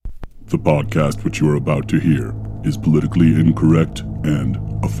The podcast which you are about to hear is politically incorrect and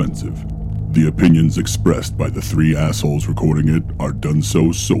offensive. The opinions expressed by the three assholes recording it are done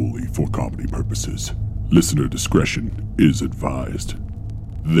so solely for comedy purposes. Listener discretion is advised.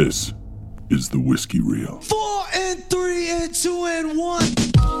 This is the Whiskey Reel. 4 and 3 and 2 and 1.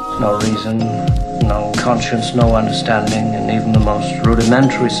 No reason, no conscience, no understanding, and even the most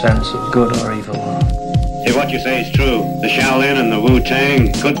rudimentary sense of good or evil. If what you say is true, the Shaolin and the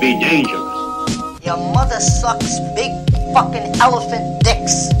Wu-Tang could be dangerous. Your mother sucks big fucking elephant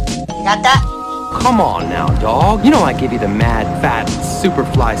dicks. You got that? Come on now, dog. You know I give you the mad, fat,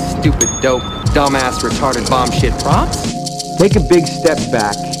 superfly, stupid, dope, dumbass, retarded bomb shit props. Take a big step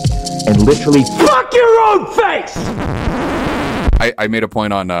back and literally fuck your own face! I made a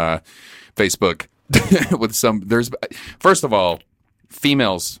point on Facebook with first of all,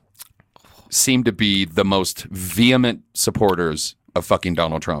 females seem to be the most vehement supporters of fucking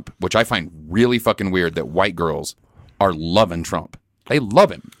Donald Trump, which I find really fucking weird that white girls are loving Trump. They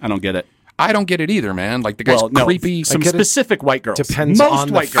love him. I don't get it. I don't get it either, man. Like the guy's creepy. Some specific white girls. Depends most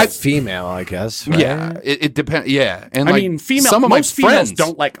on white the girls. female, I guess. Right? Yeah, it depends. Yeah, and I like, mean, female. Some of most my females friends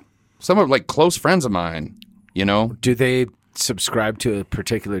don't like him. Some of like close friends of mine. You know, Do they subscribe to a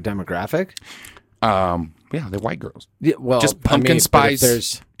particular demographic? yeah, they're white girls. Yeah, well, Just pumpkin spice.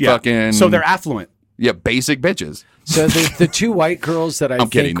 There's Fucking So they're affluent. yeah, basic bitches. so the two white girls that I I'm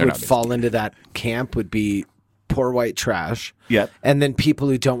kidding, think they're would not fall into that camp would be poor white trash. Yep. And then people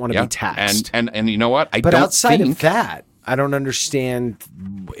who don't want to Yeah, be taxed. and you know what? I But don't outside think of that, I don't understand.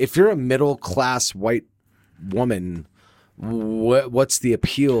 If you're a middle class white woman, what's the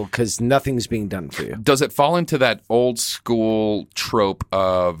appeal? Because nothing's being done for you. does it fall into that old school trope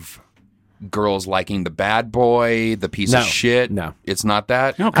of girls liking the bad boy, the piece of shit? No. It's not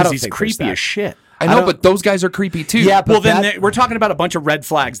that. No, I because don't he's think there's creepy that. as shit. I know, but those guys are creepy too. Yeah, but Well, then that- we're talking about a bunch of red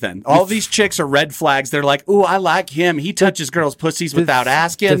flags then. All these chicks are red flags. They're like, ooh, I like him. He touches girls' pussies without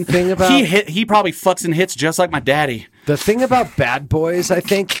asking. the thing about- he probably fucks and hits just like my daddy. The thing about bad boys, I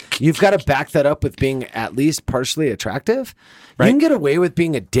think, you've got to back that up with being at least partially attractive. You can get away with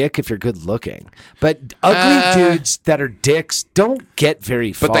being a dick if you're good looking, but ugly dudes that are dicks don't get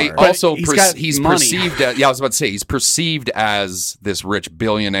very far. But they also he's money. perceived as, I was about to say he's perceived as this rich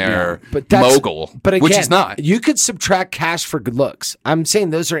billionaire But that's- mogul, but again, which he's not. You could subtract cash for good looks. I'm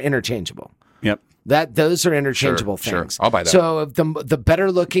saying those are interchangeable. Yep. Those are interchangeable Sure, things. I'll buy that. So if the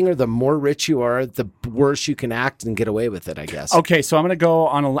better looking or the more rich you are, the worse you can act and get away with it, I guess. Okay, so I'm going to go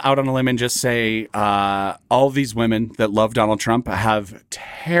out on a limb and just say all these women that love Donald Trump have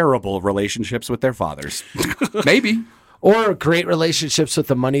terrible relationships with their fathers. Maybe. Or great relationships with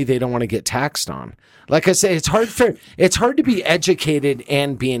the money they don't want to get taxed on. Like I say, it's hard to be educated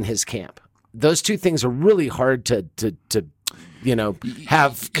and be in his camp. Those two things are really hard to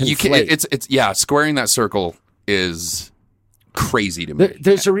have conflate. You can, it's squaring that circle is crazy to me.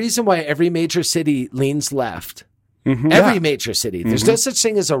 There's a reason why every major city leans left. Mm-hmm. Every major city. There's no such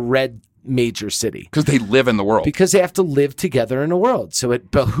thing as a red major city. Because they live in the world. Because they have to live together in a world. So it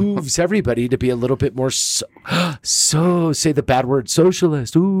behooves everybody to be a little bit more say the bad word,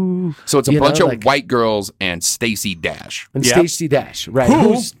 socialist. Ooh. So it's a bunch of white girls and Stacey Dash. And Yep. Stacey Dash, right.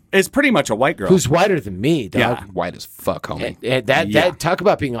 Who is pretty much a white girl. Who's whiter than me, dog. Yeah. White as fuck, homie. And that talk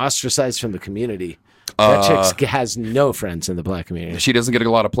about being ostracized from the community. That chick has no friends in the black community. She doesn't get a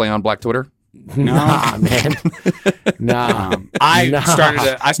lot of play on Black Twitter? Nah, man. Nah. I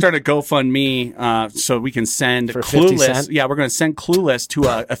started GoFundMe so we can send For 50 Clueless. cent? Yeah, we're going to send Clueless to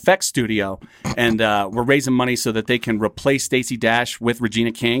a effects studio, and we're raising money so that they can replace Stacey Dash with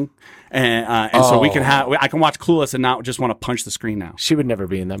Regina King, and so we can I can watch Clueless and not just want to punch the screen now. She would never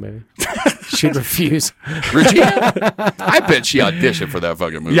be in that movie. She'd refuse. Regina? I bet she auditioned for that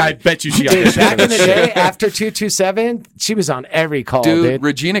fucking movie. Yeah, I bet you she Dude, auditioned back for in the that shit. day, after 227, she was on every call, dude.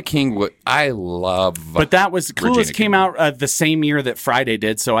 Regina King, I love. But that was Clueless Regina came King. out the same year that Friday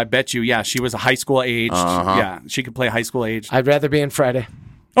did, so I bet you, she was a high school aged. Yeah, she could play high school aged. I'd rather be in Friday.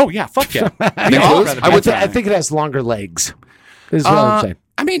 Oh yeah, fuck yeah. I think it has longer legs. Is what I'm saying.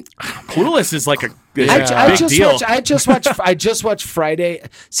 I mean, Clueless is like a big deal. deal. I just watched Friday.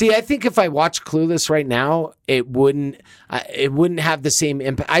 See, I think if I watched Clueless right now, it wouldn't have the same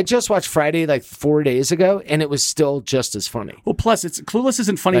impact. I just watched Friday like 4 days ago, and it was still just as funny. Well, plus, Clueless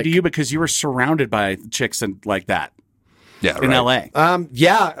isn't funny to you because you were surrounded by chicks and like that. Yeah, in right.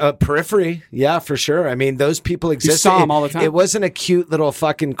 LA. Periphery. Yeah, for sure. I mean, those people existed. saw them all the time. It wasn't a cute little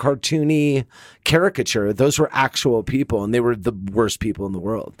fucking cartoony caricature. Those were actual people, and they were the worst people in the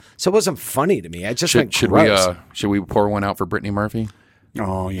world. So it wasn't funny to me. I just went gross. Should we pour one out for Brittany Murphy?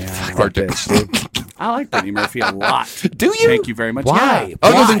 Oh yeah. Hard to- Bitch, dude. I like Brittany Murphy a lot. Do you? Thank you very much. Why? Yeah.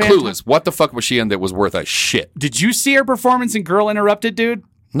 Other than Why? Clueless, what the fuck was she in that was worth a shit? Did you see her performance in Girl Interrupted, dude?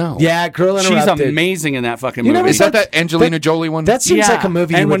 No. Yeah, Girl She's Interrupted. amazing in that fucking You movie. never Is that Angelina Jolie one? That seems Yeah, like a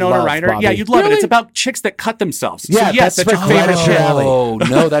movie and you would Winona love, Ryder. Bobby. Yeah, you'd love it. Really? It's about chicks that cut themselves. Yeah, so yes, that's that's, your right. favorite Oh. chick. Oh,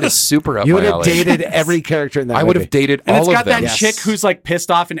 no, that is super up You my would have alley. dated every character in that I movie. would have dated And all it's of got them. that chick who's like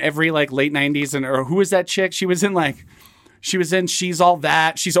pissed off in every like late 90s or who is that chick? She was in She's All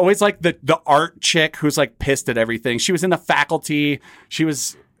That. She's always like the art chick who's like pissed at everything. She was in The Faculty.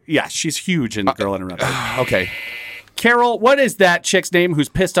 she's huge in Girl Interrupted. Okay. Carol, what is that chick's name who's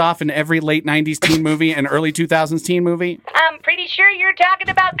pissed off in every late 90s teen movie and early 2000s teen movie? I'm pretty sure you're talking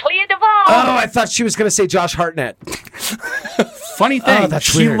about Clea Duvall. Oh, I thought she was going to say Josh Hartnett. Funny thing, that's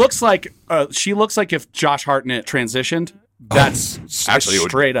she weird. looks like if Josh Hartnett transitioned. That's Actually, it would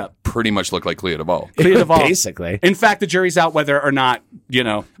straight up. pretty much look like Clea Duvall. Clea Duvall. Basically. In fact, the jury's out whether or not,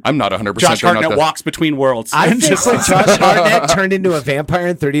 I'm not 100% Josh sure. Hartnett walks between worlds. I And think just- when Josh Hartnett turned into a vampire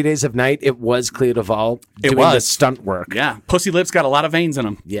in 30 Days of Night, it was Clea Duvall doing the was. stunt work. Yeah, Pussy Lips got a lot of veins in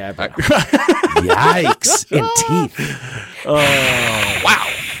them. Yeah. But yikes. In teeth. Wow.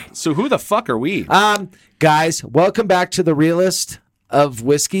 So who the fuck are we? Guys, welcome back to the realest of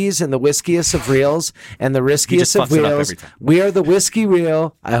whiskeys and the whiskiest of reels and the riskiest of fucks it up wheels. every time. We are the Whiskey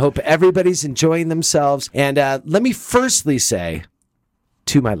Reel. I hope everybody's enjoying themselves. And let me firstly say,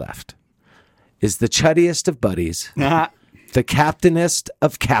 to my left is the chuddiest of buddies, the captainest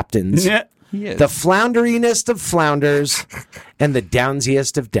of captains, Yeah. the flounderinest of flounders, and the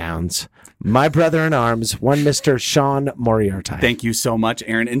downsiest of downs. My brother in arms, one Mr. Sean Moriarty. Thank you so much,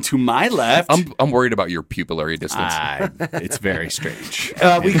 Aaron. And to my left, I'm worried about your pupillary distance. it's very strange.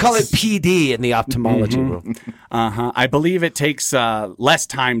 We call it PD in the ophthalmology room. I believe it takes less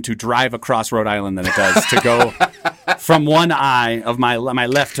time to drive across Rhode Island than it does to go from one eye of my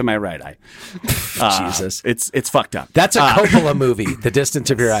left to my right eye. Jesus. It's fucked up. That's a Coppola movie, The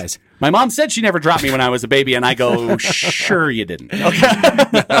Distance of Your Eyes. My mom said she never dropped me when I was a baby, and I go, sure you didn't. Okay.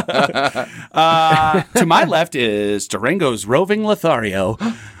 To my left is Durango's roving Lothario,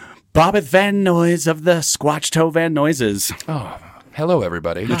 Bobbeth Van Noyes of the Squatch Toe Van Noises. Hello,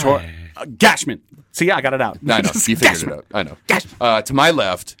 everybody. Gashman. See, I got it out. I know. You figured it out. I know. To my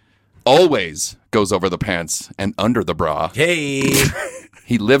left, always goes over the pants and under the bra. Hey.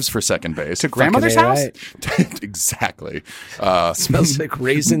 He lives for second base. To grandmother's Fucking house? right. Exactly. Smells like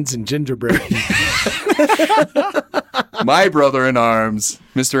raisins and gingerbread. My brother in arms,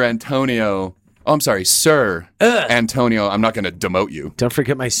 Mr. Antonio. Oh, I'm sorry, Sir Antonio. I'm not going to demote you. Don't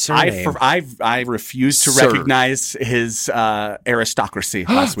forget my surname. I refuse to Sir. recognize his aristocracy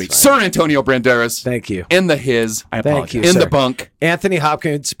last week. Sir Antonio Banderas. Thank you. In the his. I Thank apologize. you, In sir. the bunk. Anthony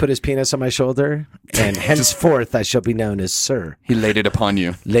Hopkins put his penis on my shoulder, and henceforth I shall be known as Sir. He laid it upon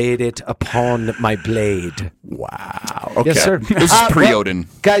you. Laid it upon my blade. Wow. Okay. Yes, sir. This is pre-Odin.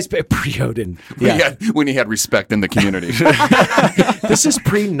 Guys, pre-Odin. Yeah. When he had respect in the community. This is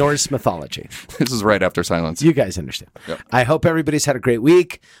pre-Norse mythology. This is right after silence. You guys understand. Yep. I hope everybody's had a great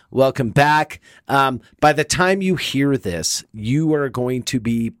week. Welcome back. By the time you hear this, you are going to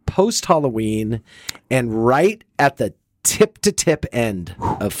be post-Halloween and right at the tip-to-tip end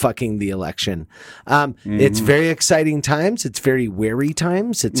of fucking the election. It's very exciting times. It's very wary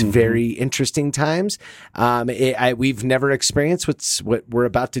times. It's very interesting times. We've never experienced what we're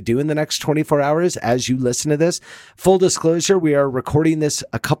about to do in the next 24 hours as you listen to this. Full disclosure, we are recording this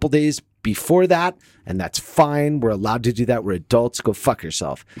a couple days before that, and that's fine. We're allowed to do that. We're adults. Go fuck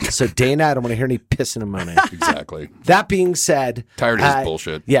yourself. So Dana, I don't want to hear any pissing and moaning. Exactly. That being said, Tired of his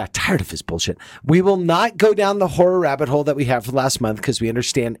bullshit. Yeah, tired of his bullshit. We will not go down the horror rabbit hole that we have for last month because we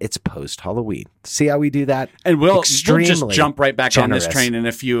understand it's post Halloween. See how we do that? And we'll Extremely just jump right back on this generous. train in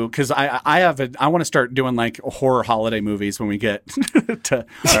a few because I want to start doing like horror holiday movies when we get to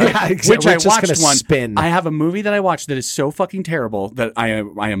Yeah, exactly. which We're I just watched gonna one. spin. I have a movie that I watched that is so fucking terrible that I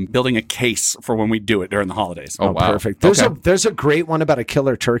am building a case for when we do it during the holidays. Oh, wow. Perfect. Okay. There's a great one about a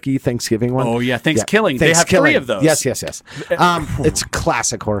killer turkey Thanksgiving one. Oh, yeah, Thanksgiving. They have Thanksgiving. 3 of those. Yes. It's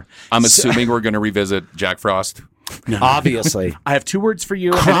classic horror. I'm assuming we're going to revisit Jack Frost. Obviously. I have 2 words for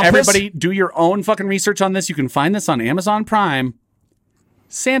you. Krampus? And everybody, do your own fucking research on this. You can find this on Amazon Prime.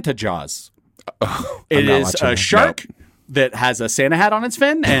 Santa Jaws. It not is watching a that. shark that has a Santa hat on its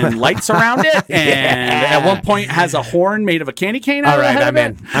fin and lights around it, and at one point has a horn made of a candy cane. Out All of the right, head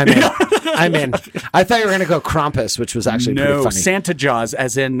I'm of in. it. I'm in. I thought you were going to go Krampus, which was actually pretty No, funny. Santa Jaws,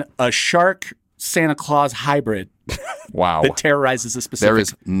 as in a shark Santa Claus hybrid. Wow. that terrorizes a specific. There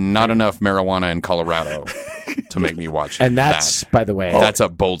is not enough marijuana in Colorado to make me watch And that's, by the way, that's a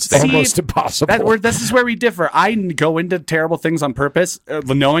bold statement. almost impossible. This is where we differ. I go into terrible things on purpose,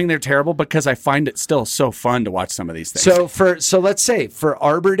 knowing they're terrible, because I find it still so fun to watch some of these things. So let's say for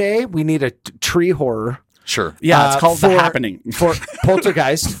Arbor Day, we need a tree horror. Sure. Yeah, it's called The Happening. For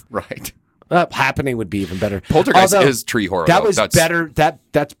Poltergeist. Right. Happening would be even better. Poltergeist is tree horror. That though. was better.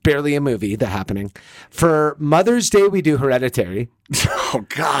 That's barely a movie. The Happening. For Mother's Day, we do Hereditary. Oh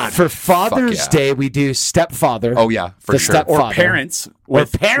God. For Father's Day, we do Stepfather. Oh yeah, for sure. Stepfather. Or Parents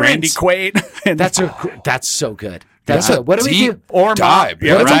with Randy Quaid. And that's so good. That's so. What do we do? Or dive?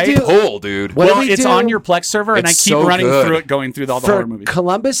 Yeah, what do right? we do? Pull, dude. What do Well, we it's do? on your Plex server, and I It's keep so running good. through it, going through all the For horror movies.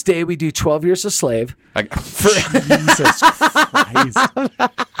 Columbus Day, we do 12 Years a Slave. Jesus Christ.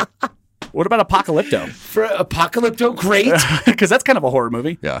 What about Apocalypto? For Apocalypto, great. Because that's kind of a horror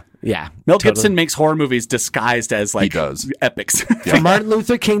movie. Yeah. Yeah. Mel totally. Gibson makes horror movies disguised as like epics. For Martin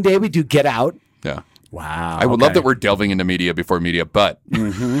Luther King Day, we do Get Out. Yeah. Wow. I would love that we're delving into media before media, but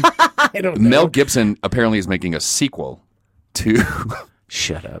I don't know. Mel Gibson apparently is making a sequel to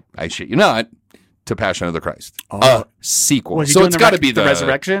Shut up. I shit you not, to Passion of the Christ. A sequel. Was he So doing it's the got to be the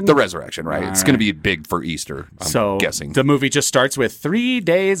Resurrection? The Resurrection, right? All It's right. going to be big for Easter, I'm guessing. The movie just starts with 3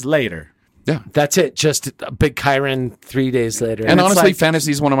 days later. Yeah. That's it. Just a big Chiron 3 days later. And it's honestly, like,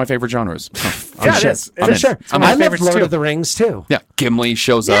 fantasy is one of my favorite genres. Yeah, it is. for sure. It's one of my I love favorites, Lord too. of the Rings too. Yeah. Gimli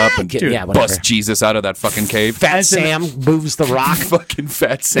shows up and whatever. busts Jesus out of that fucking cave. Fat Sam moves the rock Fucking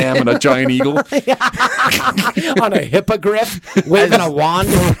Fat Sam and a giant eagle. on a hippogriff, waving a wand.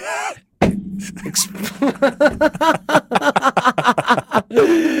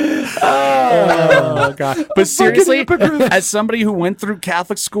 Oh God! But seriously, as somebody who went through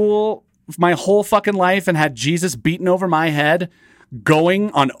Catholic school my whole fucking life and had Jesus beaten over my head,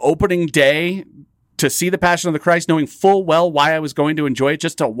 going on opening day to see the Passion of the Christ, knowing full well why I was going to enjoy it,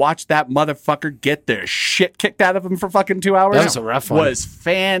 just to watch that motherfucker get the shit kicked out of him for fucking 2 hours. That was a rough one. Was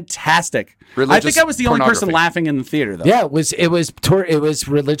fantastic. Religious I think I was the only person pornography. laughing in the theater, though. Yeah, it was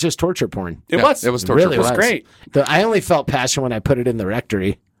religious torture porn. It Yeah, was. it was It torture. really It was was great. I only felt passion when I put it in the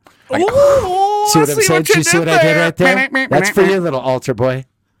rectory. Ooh, See what I'm saying? Do you see what I did right there? That's for you, little altar boy.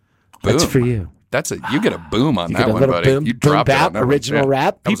 That's Boom. for you. You get a boom on You that get a one, little buddy. boom, You boom dropped it on bap, that one. original Yeah.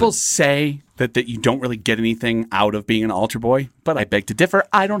 rap. People say that you don't really get anything out of being an altar boy, but I beg to differ.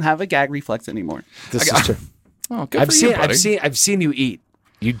 I don't have a gag reflex anymore. This is true. Oh, good for you, buddy. I've seen you eat.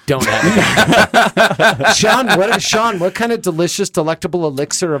 You don't have it. Sean, what kind of delicious, delectable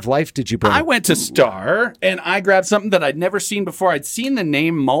elixir of life did you bring? I went to Star and I grabbed something that I'd never seen before. I'd seen the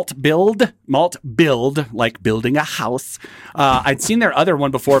name Malt Build, like building a house. I'd seen their other one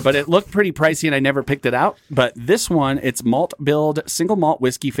before, but it looked pretty pricey and I never picked it out. But this one, it's Malt Build single malt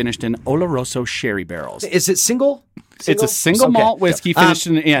whiskey finished in Oloroso sherry barrels. Is it single? It's a single Okay. malt whiskey finished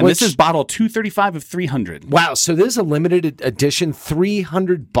in, and which- this is bottle 235 of 300. Wow, so this is a limited edition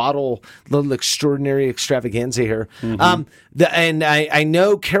 300 bottle little extraordinary extravaganza here. Mm-hmm. And I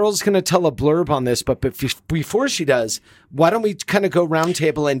know Carol's going to tell a blurb on this, but before she does, why don't we kind of go round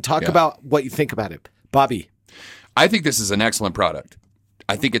table and talk about what you think about it? Bobby. I think this is an excellent product.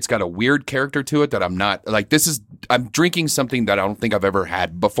 I think it's got a weird character to it that I'm not like. I'm drinking something that I don't think I've ever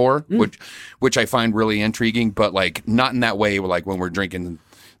had before, which I find really intriguing, but like not in that way. Like when we're drinking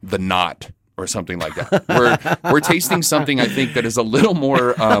the Knot or something like that. We're tasting something I think that is a little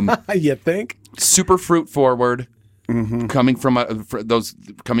more You think? super fruit forward. Coming from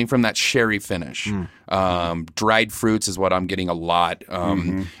that sherry finish, dried fruits is what I'm getting a lot.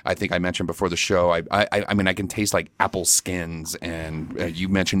 I think I mentioned before the show. I mean, I can taste like apple skins, and you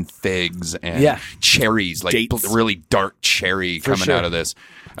mentioned figs and cherries, like really dark cherry coming out of this.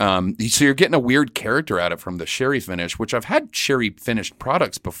 So you're getting a weird character out of it from the sherry finish, which I've had sherry finished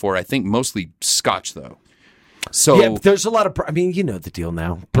products before. I think mostly Scotch though. So yeah, there's a lot of. I mean, you know the deal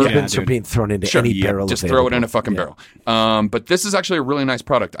now. Bourbons are being thrown into any barrel. Just available. throw it in a fucking barrel. But this is actually a really nice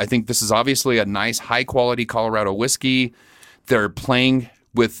product. I think this is obviously a nice, high quality Colorado whiskey. They're playing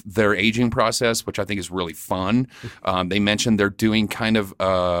with their aging process, which I think is really fun. They mentioned they're doing kind of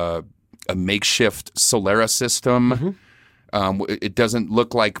a makeshift Solera system. It doesn't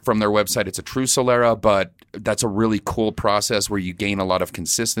look like from their website it's a true Solera, but that's a really cool process where you gain a lot of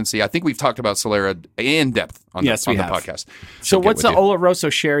consistency. I think we've talked about Solera in depth on the have. podcast. So She'll get what's the with you.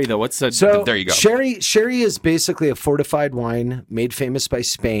 Oloroso sherry though? What's the there you go. Sherry is basically a fortified wine made famous by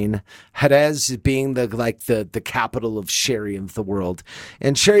Spain. Jerez being the capital of sherry of the world.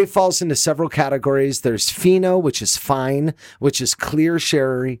 And sherry falls into several categories. There's fino, which is fine, which is clear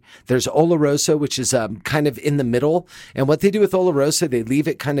sherry. There's Oloroso, which is kind of in the middle. And what they do with Oloroso, they leave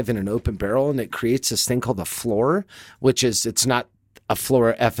it kind of in an open barrel, and it creates this thing called a floor, which is, it's not a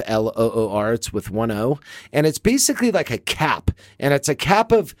floor, Floor, it's with one O. And it's basically like a cap. And it's a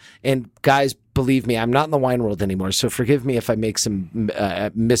cap of, and guys, believe me, I'm not in the wine world anymore, so forgive me if I make some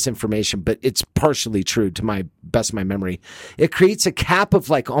misinformation, but it's partially true to my best of my memory. It creates a cap of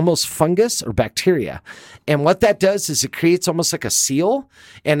like almost fungus or bacteria. And what that does is it creates almost like a seal,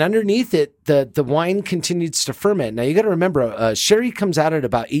 and underneath it, the wine continues to ferment. Now you got to remember, sherry comes out at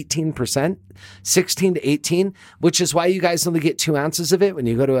about 18%, 16 to 18, which is why you guys only get 2 ounces of it when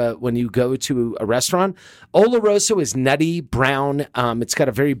you go to a restaurant. Oloroso is nutty, brown. It's got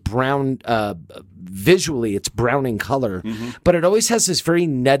a very brown, visually it's brown in color, but it always has this very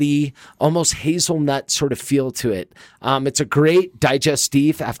nutty, almost hazelnut sort of feel to it. It's a great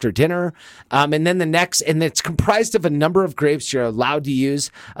digestif after dinner. And then and it's comprised of a number of grapes you're allowed to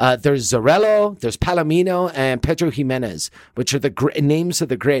use. There's Zorello, there's Palomino, and Pedro Jimenez, which are the names of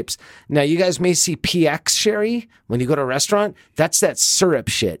the grapes. Now, you guys may see PX sherry when you go to a restaurant. That's that syrup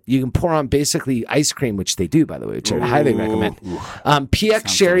shit. You can pour on basically ice cream, which they do, by the way, which I highly recommend. PX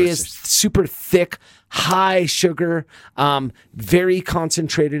sherry is super thick, high sugar, very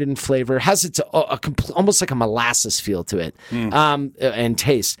concentrated in flavor, has its almost like a molasses feel to it, and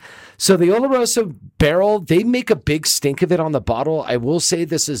taste. So the Oloroso barrel, they make a big stink of it on the bottle. I will say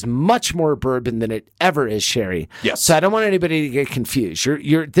this is much more bourbon than it ever is sherry. Yes. So I don't want anybody to get confused.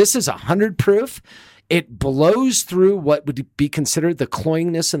 This is 100 proof. It blows through what would be considered the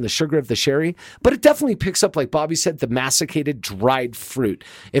cloyingness and the sugar of the sherry, but it definitely picks up, like Bobby said, the masticated dried fruit.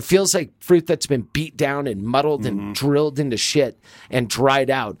 It feels like fruit that's been beat down and muddled and drilled into shit and dried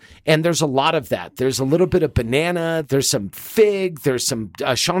out. And there's a lot of that. There's a little bit of banana. There's some fig. There's some,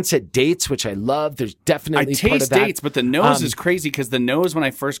 Sean said dates, which I love. There's definitely part of taste that. dates, but the nose is crazy because the nose, when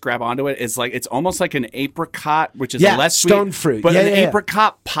I first grab onto it, is like, it's almost like an apricot, which is less stone sweet, fruit. but an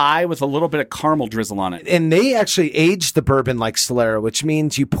apricot pie with a little bit of caramel drizzle on it. And they actually age the bourbon like Solera, which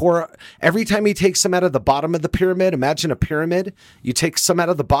means you pour, every time you take some out of the bottom of the pyramid, imagine a pyramid, you take some out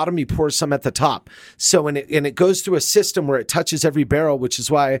of the bottom, you pour some at the top. So, and it goes through a system where it touches every barrel, which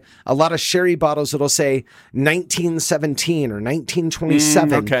is why a lot of sherry bottles, it'll say 1917 or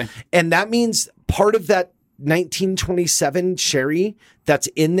 1927. Okay. And that means part of that 1927 sherry that's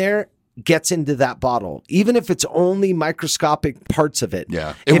in there gets into that bottle, even if it's only microscopic parts of it.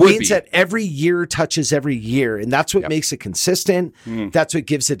 Yeah, it means that every year touches every year, and that's what makes it consistent. That's what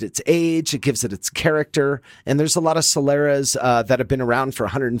gives it its age. It gives it its character. And there's a lot of Soleras that have been around for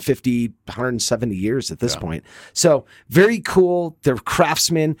 150, 170 years at this point. So very cool. They're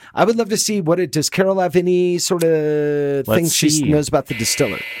craftsmen. I would love to see does Carol have any sort of things she knows about the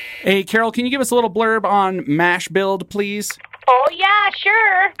distiller? Hey, Carol, can you give us a little blurb on mash build, please? Oh, yeah,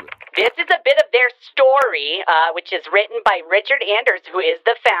 sure. This is a bit of their story, which is written by Richard Anders, who is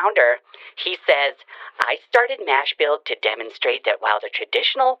the founder. He says, I started Mash Build to demonstrate that while the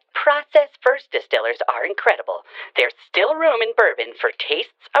traditional process-first distillers are incredible, there's still room in bourbon for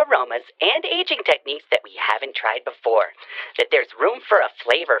tastes, aromas, and aging techniques that we haven't tried before. That there's room for a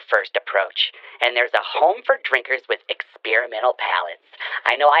flavor-first approach. And there's a home for drinkers with experimental palates.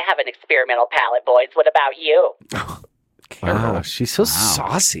 I know I have an experimental palate, boys. What about you? Wow, she's so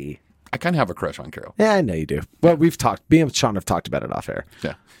saucy. I kind of have a crush on Carol. Yeah, I know you do. Well, me and Sean have talked about it off air.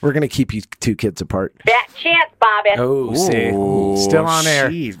 Yeah. We're going to keep you two kids apart. That chance, Bobby. Oh, see. Still on air.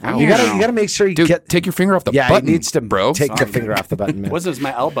 Geez, You gotta make sure you take your finger off the button. button. He needs to bro. take the finger off the button, man. What's this,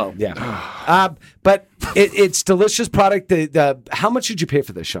 my elbow? Yeah. But it's delicious product. How much did you pay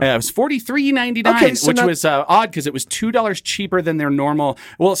for this, Sean? It was $43.99, which was odd because it was $2 cheaper than their normal.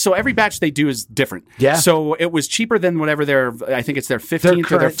 Well, so every batch they do is different. Yeah. So it was cheaper than whatever I think it's their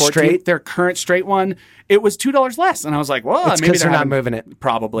 15th or their 14th, straight. their current straight one. It was $2 less, and I was like, well, It's maybe 'cause they're not moving it.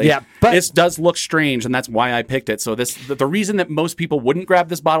 Probably. Yeah, but this does look strange, and that's why I picked it. So the reason that most people wouldn't grab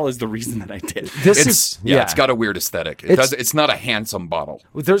this bottle is the reason that I did. It's got a weird aesthetic. It's not a handsome bottle.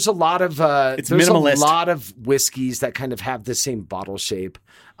 There's a lot of it's there's minimalist. a lot of whiskeys that kind of have the same bottle shape.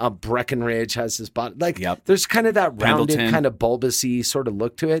 Breckenridge has this bottle. There's kind of that rounded, Pendleton. kind of bulbousy sort of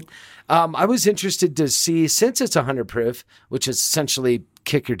look to it. I was interested to see, since it's 100 proof, which is essentially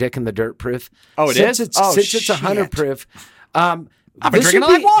kick your dick in the dirt proof. Oh, it since is? Since it's 100 proof. I've been drinking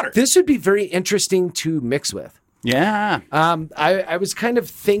like water. This would be very interesting to mix with. Yeah. I was kind of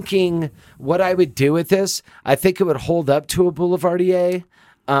thinking what I would do with this. I think it would hold up to a Boulevardier.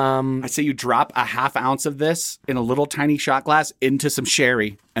 I say you drop a half ounce of this in a little tiny shot glass into some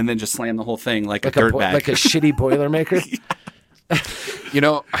sherry and then just slam the whole thing like a dirtbag. Like a shitty Boilermaker. You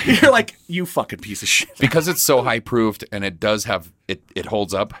know, you're like, you fucking piece of shit. Because it's so high proofed and it does have it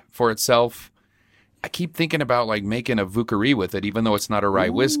holds up for itself. I keep thinking about like making a Vukari with it, even though it's not a rye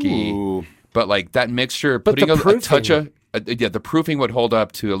whiskey. But like that mixture, putting a touch of the proofing would hold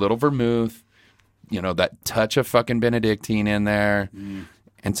up to a little vermouth. You know, that touch of fucking Benedictine in there.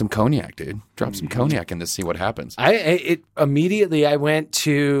 And some cognac, dude. Drop some cognac in to see what happens. Immediately I went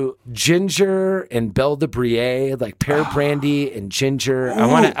to ginger and Belle de Brie, like pear brandy and ginger. Ooh.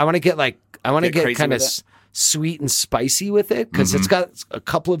 I want to get kind of sweet and spicy with it because it's got a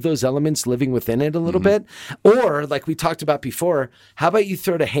couple of those elements living within it a little bit. Or like we talked about before, how about you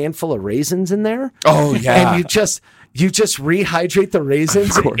throw a handful of raisins in there? Oh yeah, and you just rehydrate the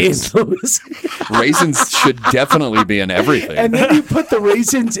raisins in those. Raisins should definitely be in everything. And then you put the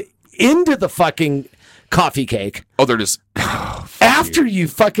raisins into the fucking coffee cake. Oh, they're just... after you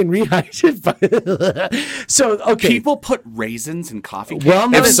fucking rehydrate. So, okay. People put raisins in coffee cake?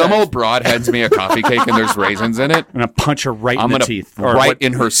 Well, if some old broad hands me a coffee cake and there's raisins in it... I'm going to punch her right in the teeth. Right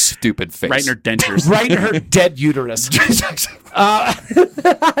in her stupid face. Right in her dentures. Right in her dead uterus.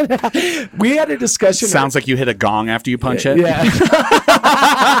 We had a discussion. Sounds like you hit a gong after you punch it. Yeah.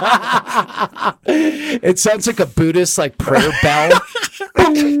 It sounds like a Buddhist like prayer bell.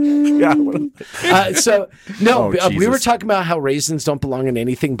 Yeah. We were talking about how raisins don't belong in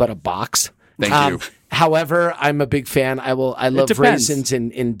anything but a box. Thank you. However, I'm a big fan. I love raisins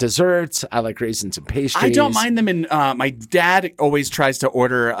in desserts. I like raisins in pastries. I don't mind them in. My dad always tries to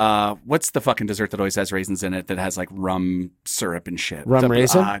order. What's the fucking dessert that always has raisins in it that has like rum syrup and shit?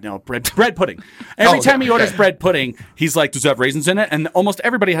 Raisin? No, bread pudding. Every time he orders bread pudding, he's like, "Does it have raisins in it?" And almost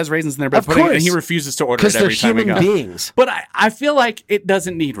everybody has raisins in their bread pudding, and he refuses to order it every time we go. Because they're human beings. But I feel like it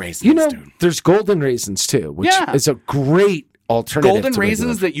doesn't need raisins. You know, dude. there's golden raisins too, which is a great alternative. Golden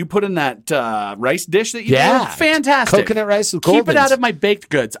raisins that you put in that rice dish that you do, fantastic. Coconut rice with goldens. Keep it out of my baked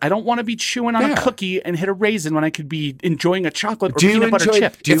goods. I don't want to be chewing on a cookie and hit a raisin when I could be enjoying a chocolate or peanut butter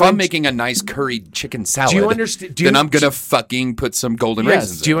chip. If I'm making a nice curried chicken salad, then I'm going to fucking put some golden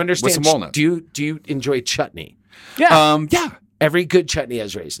raisins in. Do you understand? With some walnuts. Do you enjoy chutney? Yeah. Yeah. Every good chutney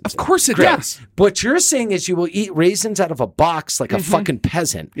has raisins. Of course it does. What you're saying is you will eat raisins out of a box like a fucking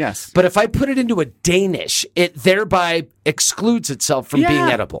peasant. Yes. But if I put it into a Danish, it thereby excludes itself from being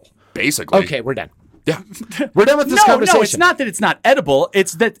edible. Basically. Okay, we're done. Yeah. We're done with this conversation. No, it's not that it's not edible.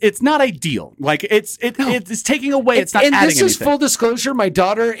 It's that it's not ideal. Like it's taking away. It's not adding anything. And this is full disclosure. My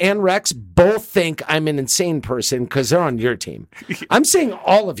daughter and Rex both think I'm an insane person because they're on your team. I'm saying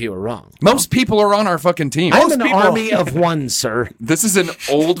all of you are wrong. Most people are on our fucking team. I'm an army of one, sir. This is an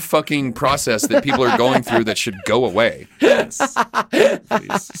old fucking process that people are going through that should go away. Yes.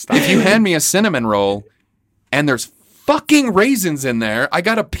 If you hand me a cinnamon roll and there's fucking raisins in there, I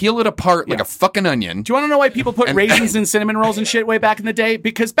gotta peel it apart like a fucking onion. Do you want to know why people put raisins in cinnamon rolls and shit way back in the day?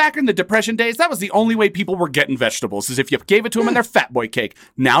 Because back in the Depression days, that was the only way people were getting vegetables, is if you gave it to them in their Fat Boy cake.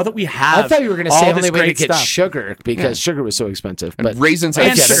 Now that we have, I thought you were going to say the only way to get stuff. Sugar because sugar was so expensive. But raisins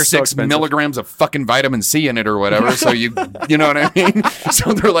have 6 milligrams of fucking vitamin C in it or whatever. So you know what I mean?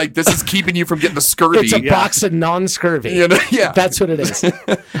 So they're like, this is keeping you from getting the scurvy. It's a box of non-scurvy. You know? Yeah, that's what it is.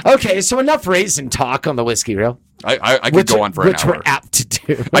 Okay, so enough raisin talk on the whiskey reel. I could go on for an hour. Which we're apt to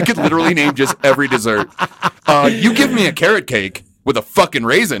do. I could literally name just every dessert. You give me a carrot cake with a fucking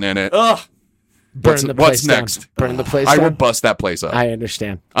raisin in it. Ugh. What's next? Burn the place down? I will down? bust that place up. I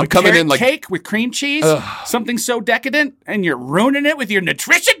understand. I'm coming in like cake with cream cheese, something so decadent, and you're ruining it with your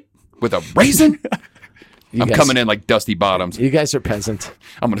nutrition? With a raisin? I'm guys, coming in like Dusty Bottoms. You guys are peasants.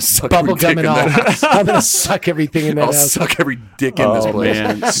 I'm going to suck Bubble every dick gum and in all. that house. I'm going to suck everything in that I'll house. suck every dick in this place.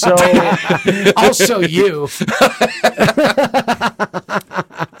 Man. So, also you.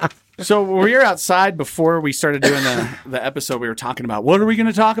 So we were outside before we started doing the episode. We were talking about what are we going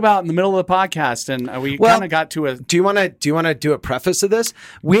to talk about in the middle of the podcast, and we kind of got to a. Do you want to do a preface of this?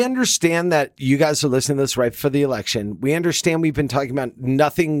 We understand that you guys are listening to this right for the election. We understand we've been talking about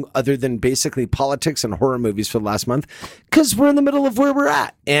nothing other than basically politics and horror movies for the last month because we're in the middle of where we're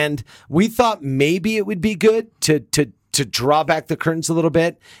at, and we thought maybe it would be good to draw back the curtains a little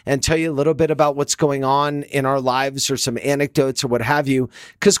bit and tell you a little bit about what's going on in our lives or some anecdotes or what have you.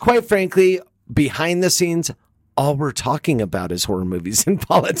 Because quite frankly, behind the scenes, all we're talking about is horror movies and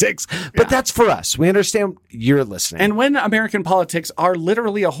politics. But that's for us. We understand you're listening. And when American politics are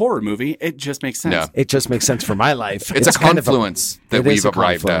literally a horror movie, it just makes sense. Yeah. It just makes sense for my life. It's a kind of confluence that it we've is a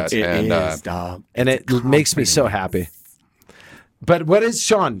arrived confluence. at. It And is, dog. And it makes me so happy. But what is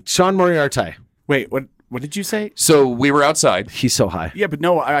Sean Moriarty? Wait, what did you say? so we were outside. He's so high. Yeah, but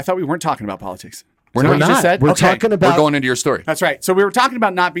no, I thought we weren't talking about politics. We're Is that not. what you just said? We're Okay. talking about We're going into your story. That's right. So we were talking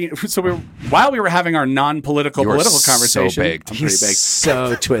about not being. So while we were having our non-political You are political so conversation, baked. I'm pretty He's baked.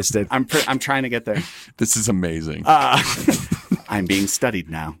 so twisted. I'm trying to get there. This is amazing. I'm being studied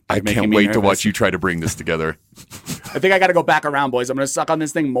now. I You're making can't me wait to nervous. watch you try to bring this together. I think I got to go back around, boys. I'm going to suck on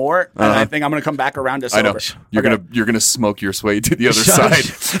this thing more, and I think I'm going to come back around to I know. sober. You're gonna smoke your way to the other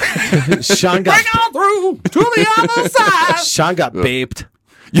side. Sean got Bring on through to the other side. Sean got baped.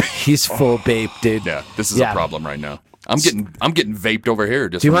 He's full baped, dude. Yeah, this is Yeah. a problem right now. I'm getting vaped over here.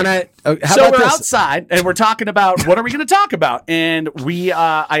 Just Do you want to? How So about we're this? outside and we're talking about what are we going to talk about? And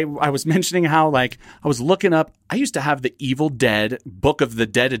I was mentioning how like I was looking up. I used to have the Evil Dead Book of the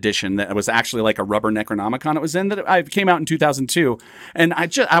Dead edition that was actually like a rubber Necronomicon. It was in that I came out in 2002, and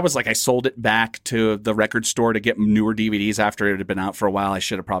I was like I sold it back to the record store to get newer DVDs after it had been out for a while. I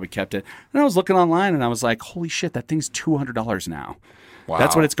should have probably kept it. And I was looking online and I was like, holy shit, that thing's $200 now. Wow.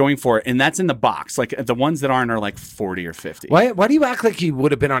 That's what it's going for, and that's in the box. Like the ones that aren't are like 40 or 50. Why do you act like you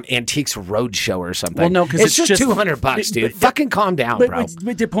would have been on Antiques Roadshow or something? Well, no, 'cause it's it's just just- $200, dude. Fucking calm down, bro.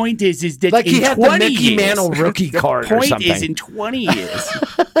 But the point is that Like he in had the 20 Mickey years, Mantle rookie card the or point something. is in 20 years.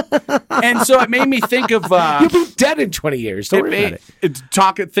 And so it made me think of You'll be dead in 20 years. Don't worry about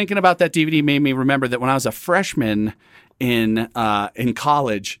it. Thinking about that DVD made me remember that when I was a freshman in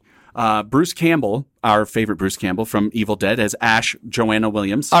college, Bruce Campbell, our favorite Bruce Campbell from Evil Dead, as Ash Joanna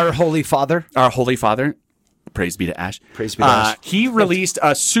Williams, Our Holy Father. our Holy Father. Praise be to Ash. Praise be to Ash. He released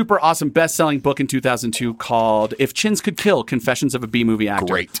a super awesome best-selling book in 2002 called "If Chins Could Kill: Confessions of a B-Movie Actor."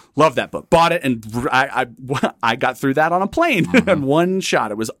 Great. Love that book. Bought it, and I got through that on a plane in one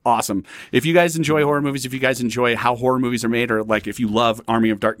shot. It was awesome. If you guys enjoy horror movies, if you guys enjoy how horror movies are made, or like if you love Army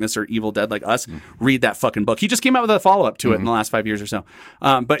of Darkness or Evil Dead like us, read that fucking book. He just came out with a follow-up to it in the last 5 years or so.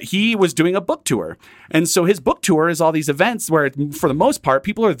 But he was doing a book tour, and so his book tour is all these events where, for the most part,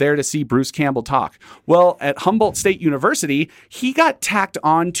 people are there to see Bruce Campbell talk. Well, at Humboldt State University, he got tacked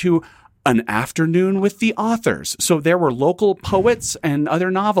on to an afternoon with the authors. So there were local poets and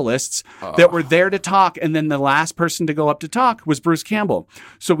other novelists that were there to talk. And then the last person to go up to talk was Bruce Campbell.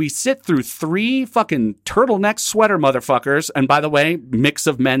 So we sit through 3 fucking turtleneck sweater motherfuckers. And by the way, mix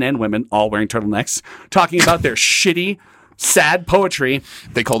of men and women all wearing turtlenecks, talking about their shitty, sad poetry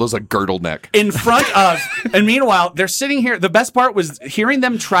They call those a girdle neck. in front of, and meanwhile, they're sitting here. The best part was hearing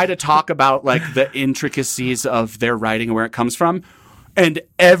them try to talk about like the intricacies of their writing and where it comes from. And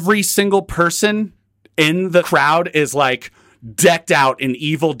every single person in the crowd is like decked out in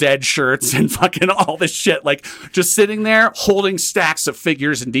Evil Dead shirts and fucking all this shit. Like just sitting there holding stacks of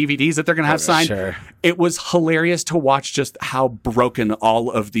figures and DVDs that they're going to have signed. sure. It was hilarious to watch just how broken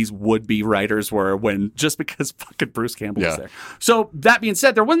all of these would-be writers were just because fucking Bruce Campbell was Yeah. there. So that being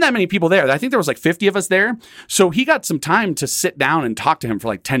said, there wasn't that many people there. I think there was like 50 of us there. So he got some time to sit down and talk to him for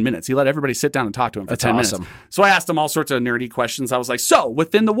like 10 minutes. He let everybody sit down and talk to him for That's 10 awesome. minutes. So I asked him all sorts of nerdy questions. I was like, so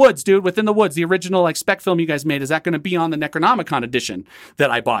Within the Woods, dude, Within the Woods, the original like spec film you guys made, is that going to be on the Necronomicon edition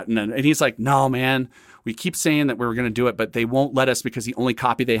that I bought? And he's like, no, man. We keep saying that we were going to do it, but they won't let us because the only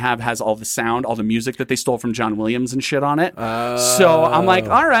copy they have has all the sound, all the music that they stole from John Williams and shit on it. So I'm like,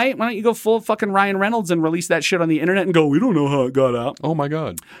 all right, why don't you go full fucking Ryan Reynolds and release that shit on the internet and go, we don't know how it got out. Oh my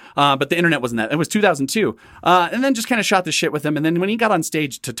God. But the internet wasn't that. It was 2002. And then just kind of shot the shit with him. And then when he got on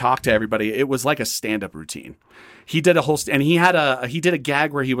stage to talk to everybody, it was like a stand-up routine. He did a whole, and he did a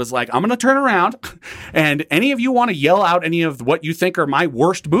gag where he was like, I'm going to turn around, and any of you want to yell out any of what you think are my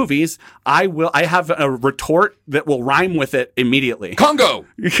worst movies, I have a retort that will rhyme with it immediately. Congo.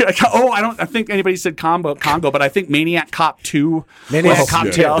 I think anybody said Congo, but I think Maniac Cop 2. Maniac Cop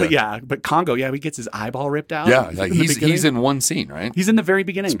 2. Yeah, but Congo, he gets his eyeball ripped out. Yeah, like in the he's beginning. in one scene, right? He's in the very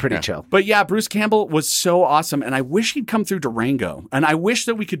beginning. Pretty chill. But yeah, Bruce Campbell was so awesome, and I wish he'd come through Durango, and I wish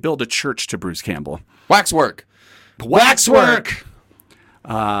that we could build a church to Bruce Campbell. Waxwork. Waxwork.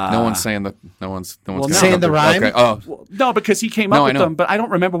 No one's saying that. No one's gonna saying come the through. rhyme? Okay. Oh, Well, no, because he came No, up I with know. them, but I don't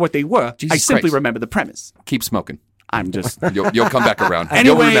remember what they were. Jesus I simply Christ. remember the premise. keep smoking. I'm just. You'll come back around.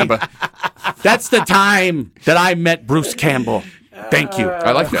 You'll Anyway. remember. That's the time that I met Bruce Campbell. Thank you.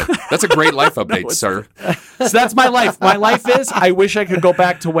 I like that. That's a great life update, sir. So that's my life. My life is I wish I could go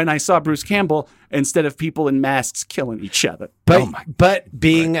back to when I saw Bruce Campbell instead of people in masks killing each other. But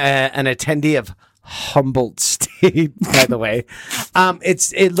being an attendee of Humboldt State by the way.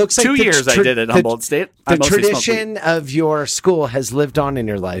 It looks like 2 years I did at Humboldt State. I The mostly smoked tradition of your school has lived on in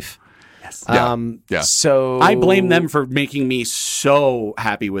your life. Yeah. So I blame them for making me so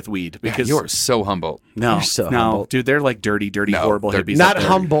happy with weed because You're so humble. no, You're so no, humble. dude, they're like dirty, No, horrible they're hippies. not up there.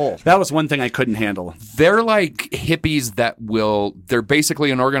 humble. That was one thing I couldn't handle. They're like hippies they're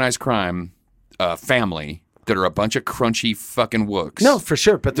basically an organized crime family that are a bunch of crunchy fucking wooks. No, for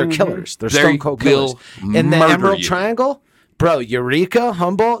sure, but they're killers. They're They stone cold killers. will In the murder Emerald you. Triangle, bro, Eureka,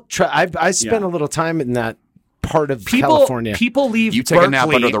 Humboldt. I spent Yeah. a little time in that part of California. People leave You take a Berkeley. nap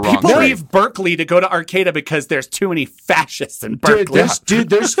under the wrong People tree. leave Berkeley to go to Arcata because there's too many fascists in Dude, Berkeley.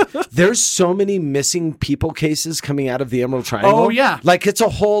 there's so many missing people cases coming out of the Emerald Triangle. Oh, yeah. Like it's a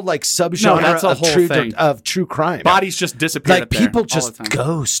whole like subgenre that's a of whole true thing. of true crime. Bodies just disappear. like up there people all just the time.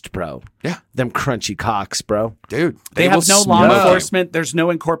 ghost, bro. Yeah. Them crunchy cocks, bro. Dude. They have will no law smoke you. enforcement. There's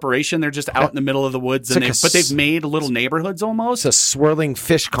no incorporation. They're just out in the middle of the woods, like but they've made little neighborhoods almost. It's a swirling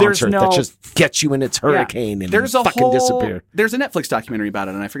fish There's concert no- that just gets you in its hurricane and there's a fucking whole, disappear. There's a Netflix documentary about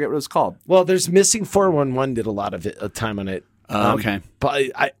it, and I forget what it was called. Well, there's Missing 411 did a lot of time on it. Okay.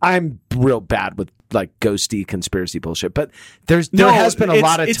 But I'm real bad with like ghosty conspiracy bullshit. But there has been a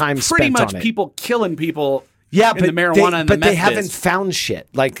lot of time it's pretty spent much on it. people killing people. Yeah, in but the marijuana and the but meth they haven't biz. found shit.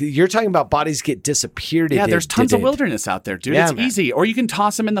 Like you're talking about bodies get disappeared. Yeah, there's tons of wilderness out there, dude. Yeah, It's man. easy. Or you can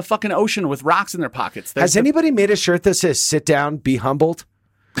toss them in the fucking ocean with rocks in their pockets. Has anybody made a shirt that says "Sit down, be humbled"?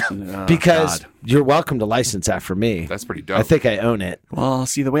 Because God. you're welcome to license that for me. That's pretty dope. I think I own it. Well,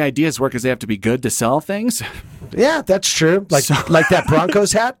 see, the way ideas work is they have to be good to sell things. Yeah, that's true. Like like that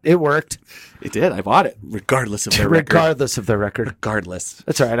Broncos hat, it worked. It did. I bought it, regardless of their record. Regardless of their record. Regardless.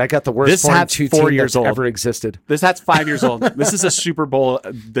 That's all right. I got the worst This Form hat's 2 4 team years that's old. ever existed. This hat's 5 years old. This is a Super Bowl.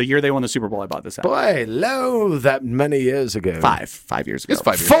 The year they won the Super Bowl, I bought this hat. Boy, lo, that many years ago. 5 years ago. It's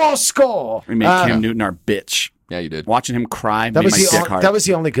 5 years. Full score. We made Cam Newton our bitch. Yeah, you did. Watching him cry That made was my dick hard. that was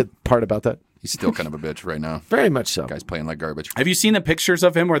the only good part about that. He's still kind of a bitch right now. Very much so. Guy's playing like garbage. Have you seen the pictures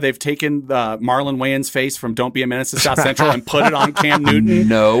of him where they've taken Marlon Wayans' face from Don't Be a Menace to South Central and put it on Cam Newton?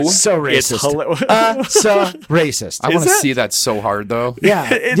 No. So It's racist. So racist. I want to it? see that so hard, though.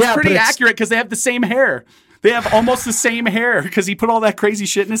 Yeah, It's yeah, pretty but it's- accurate because they have the same hair. They have almost the same hair because he put all that crazy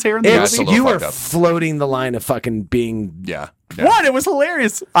shit in his hair in the It's, a movie. little you were fucked up. floating the line of fucking being. Yeah. What? It was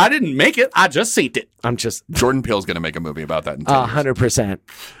hilarious. I didn't make it. I just seen it. I'm just Jordan Peele's going to make a movie about that in 10 years. 100%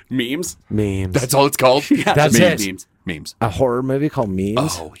 Memes. memes. That's all it's called? That's memes. it. Memes. A horror movie called Memes.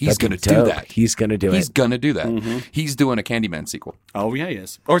 Oh, he's That'd be going to do dope. that. He's going to do He's it. going to do that. He's doing a Candyman sequel. Oh, yeah, he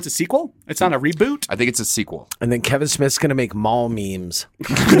is. Or it's a sequel? It's not a reboot? I think it's a sequel. And then Kevin Smith's going to make mall memes,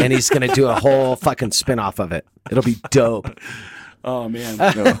 and he's going to do a whole fucking spin off of it. It'll be dope. Oh, man.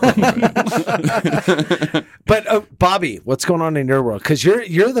 But Bobby, what's going on in your world? Because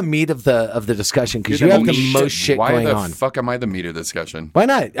you're the meat of the discussion. Because you You're have the the meat. most shit Why going the on. fuck am I the meat of the discussion? Why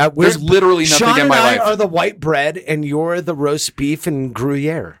not? There's literally nothing Sean in my and I life. are the white bread, and you're the roast beef and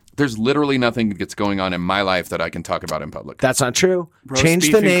Gruyere. There's literally nothing that's going on in my life that I can talk about in public. That's not true. Roast Change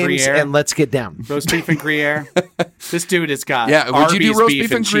beef the and names Gruyere. and let's get down. Roast beef and Gruyere. This dude has got Yeah, would Arby's you do roast beef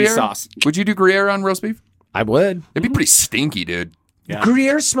beef and cheese Gruyere? sauce. Would you do Gruyere on roast beef? I would. It'd be pretty stinky, dude. Yeah.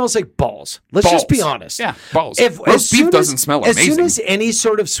 Gruyere smells like balls. Let's just be Balls. honest. Yeah. Balls. If Roast as beef soon doesn't as- smell As soon amazing. as any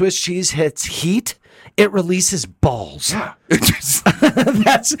sort of Swiss cheese hits heat, it releases balls. That's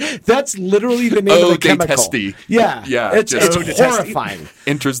literally the name of the chemical. testy. Yeah, Yeah, It's just- it's horrifying.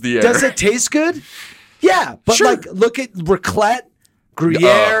 Enters the air. Does it taste good? Yeah, but Sure. like look at raclette,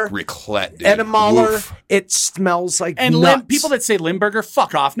 Gruyere, Raclette, dude. Edamaler. Oof. It smells like And nuts. people that say Limburger,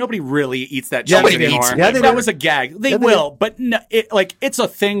 fuck off. Nobody really eats that Yeah, shit they do. anymore. Yeah, they that do. was a gag. They Yeah, they will, but no, it's a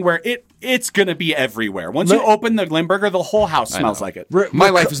thing where it's gonna be everywhere. Once you open the Limburger, the whole house smells like it. My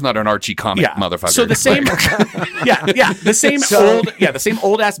life is not an Archie comic, Yeah, motherfucker. So the same, the same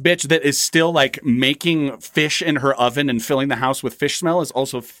old ass bitch that is still like making fish in her oven and filling the house with fish smell is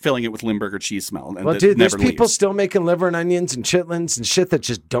also filling it with Limburger cheese smell. And Well, that dude, there's never people leaves. still making liver and onions and chitlins and shit that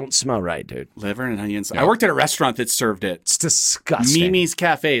just don't smell right, dude. Liver and onions. I worked at a restaurant that served it. It's disgusting. Mimi's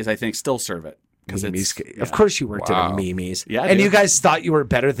Cafes, I think, still serve it. Mimi's. It's, Of course you worked at a Mimi's. Yeah, I and do. you guys thought you were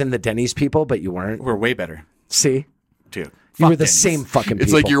better than the Denny's people, but you weren't. We're way better, See? dude. You were Fuck the Denny's. same fucking people.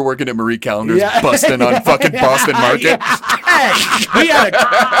 It's like you're working at Marie Callender's Yeah. busting on fucking Boston Market. Hey,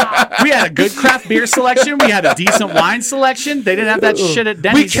 we had a good craft beer selection. We had a decent wine selection. They didn't have that shit at We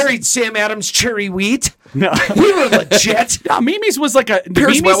Denny's. carried Sam Adams cherry wheat. No. We were legit. No, Mimi's was like a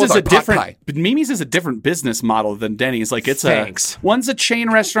Pairs Mimi's well with is our a pot different pie. but Mimi's is a different business model than Denny's. Like it's Thanks. one's a chain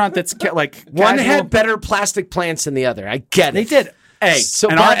restaurant that's like One casual. had better plastic plants than the other. I get it. They did. Hey,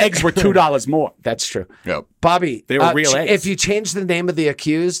 and our eggs were $2 more. That's true. Yep. Bobby, They were real eggs. If you change the name of the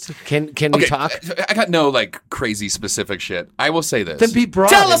accused, can we talk? I got no like crazy specific shit. I will say this. Then be broad.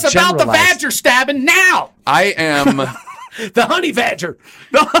 Tell us and about the generalized. badger stabbing now. I am. The honey badger.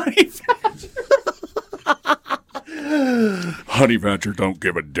 The honey badger. Honey badger don't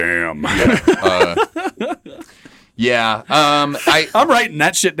give a damn. Yeah. I'm writing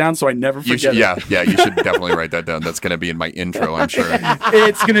that shit down so I never You forget should, it. yeah. You should definitely write that down. That's going to be in my intro, I'm sure.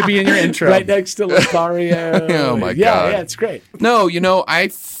 It's going to be in your intro. Right next to Lothario. Oh, my God. Yeah, it's great. No, I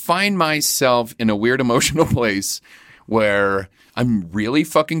find myself in a weird emotional place where I'm really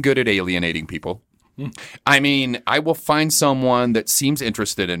fucking good at alienating people. I mean, I will find someone that seems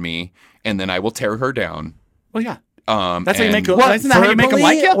interested in me, and then I will tear her down. Well, yeah. That's how you make. What, Isn't that how you make them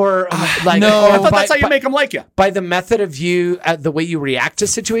like you? Or like, no. I thought that's how you make them like you. By the method of you, the way you react to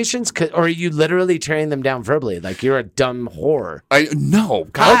situations, or are you literally tearing them down verbally? Like you're a dumb whore. No.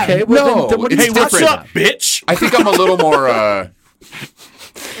 God, Okay, well, no. then what are It's you What's different. up, bitch? I think I'm a little more. I'm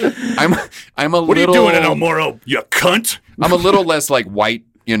a What are you little. doing in El Moro, you cunt? I'm a little less like white,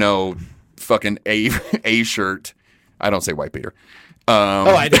 fucking a shirt. I don't say white beater.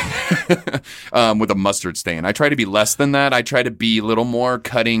 I do. With a mustard stain. I try to be less than that. I try to be a little more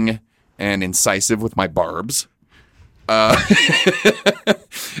cutting and incisive with my barbs.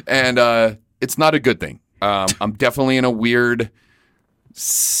 And it's not a good thing. I'm definitely in a weird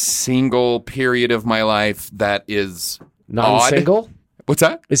single period of my life that is Non-single? odd. What's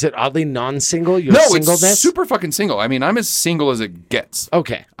that? Is it oddly non-single? Your No, singleness? it's super fucking single. I mean, I'm as single as it gets.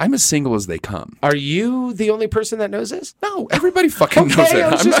 Okay. I'm as single as they come. Are you the only person that knows this? No, everybody fucking knows Okay, it.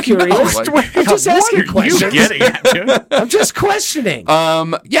 I was I'm just not- curious. no, like- I'm just asking You questions. getting at, dude? I'm just questioning.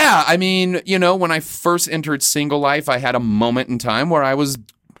 Yeah, I mean, when I first entered single life, I had a moment in time where I was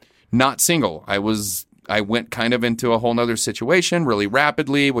not single. I went kind of into a whole nother situation really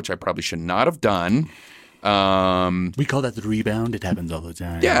rapidly, which I probably should not have done. We call that the rebound. It happens all the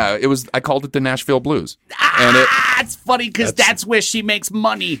time. Yeah, I called it the Nashville Blues. And It's funny because that's where she makes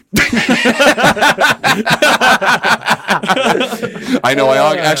money. I know.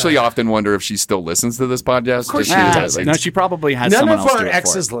 I actually often wonder if she still listens to this podcast. Of course Just she because, does. like, No, she probably has None someone of else our do it for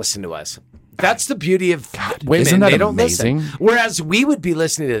exes her. listen to us. That's the beauty of women. Isn't that they don't amazing? listen. Whereas we would be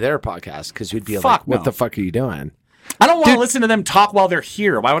listening to their podcast because we'd be like, Fuck what no. the fuck are you doing? I don't want to listen to them talk while they're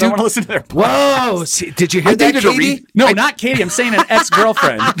here. Why would I want to listen to their podcast? Whoa. See, did you hear I that, dated a Katie? No, not Katie. I'm saying an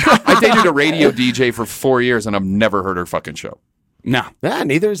ex-girlfriend. I dated a radio DJ for 4 years, and I've never heard her fucking show. No. Nah,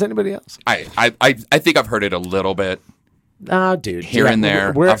 neither is anybody else. I think I've heard it a little bit. Oh, dude. Here and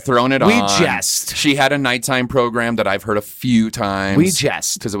there. We're- I've thrown it we on. jest. She had a nighttime program that I've heard a few times. We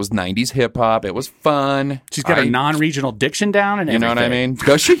jest. Because it was 90s hip hop. It was fun. She's got her non-regional diction down and You know what I everything. mean?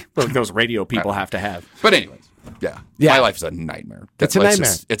 Does she? Like those radio people have to have. But anyways, yeah. Yeah. My life's a nightmare. It's a Let's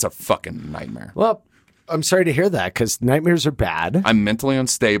nightmare. it's a fucking nightmare. Well, I'm sorry to hear that because nightmares are bad. I'm mentally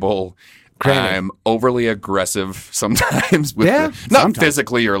unstable. Granted. I'm overly aggressive sometimes. With Yeah, not sometimes.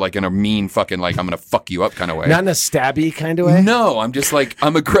 physically or like in a mean fucking like I'm going to fuck you up kind of way. Not in a stabby kind of way. No, I'm just like,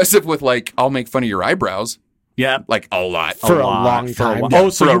 I'm aggressive with like, I'll make fun of your eyebrows. Yeah. Like a lot. For a lot, long for a time. while. Yeah, Oh,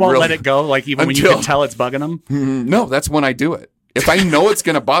 so for you a won't real- let it go? Like even when you Until- can tell it's bugging them? No, that's when I do it. If I know it's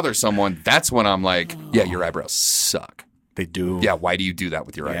going to bother someone, that's when I'm like, yeah, your eyebrows suck. They do. Yeah, why do you do that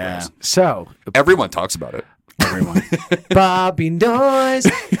with your Yeah. eyebrows? So, Everyone talks about it. Everyone. Bobby Noise,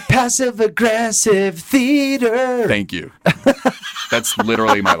 passive aggressive theater. Thank you. That's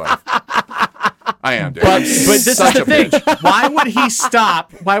literally my life. I am, dude. But I'm this is such the a thing. bitch. Why would he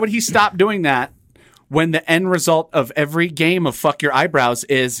stop? Why would he stop doing that when the end result of every game of fuck your eyebrows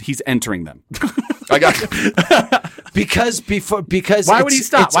is he's entering them? I got Because Why would he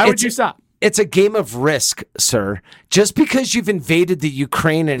stop? Why would you stop? It's a game of risk, sir. Just because you've invaded the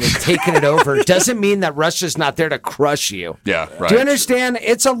Ukraine and have taken it over doesn't mean that Russia's not there to crush you. Yeah, right. Do you understand?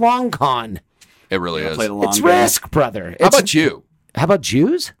 It's a long con. It really is. Play the long It's game. risk, brother. How about you? How about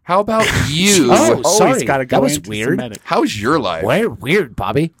Jews? How about you? Oh, sorry. he's gotta go That was anti-Semitic. weird. How's your life? Weird,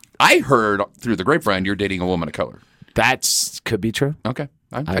 Bobby. I heard through the grapevine you're dating a woman of color. That's could be true. Okay.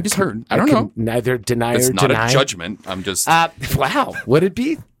 I just heard. I don't can know. Neither deny It's or not deny. a judgment. I'm just. Wow. Would it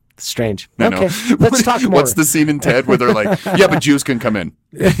be? Strange. I know. Okay. Let's talk more. What's the scene in Ted where they're like, yeah, but Jews can come in?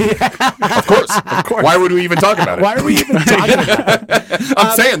 Of course. Why would we even talk about it? Why are we even talking about it?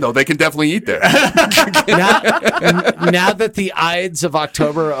 I'm saying, though, they can definitely eat there. Now that the Ides of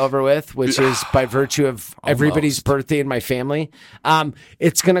October are over with, which is by virtue of everybody's birthday in my family,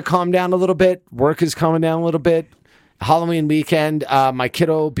 it's going to calm down a little bit. Work is calming down a little bit. Halloween weekend, my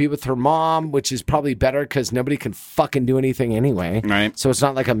kiddo will be with her mom, which is probably better because nobody can fucking do anything anyway. Right. So it's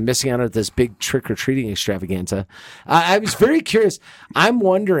not like I'm missing out on this big trick-or-treating extravaganza. I was very curious. I'm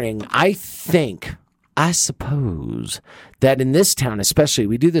wondering, I suppose that in this town especially,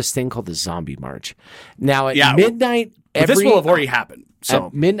 we do this thing called the Zombie March. Now at midnight... This will have already happened.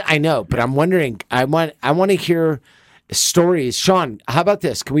 So I know, but I'm wondering, I want to hear... stories. Sean, how about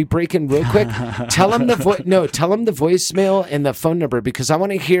this? Can we break in real quick? Tell him the voicemail and the phone number because I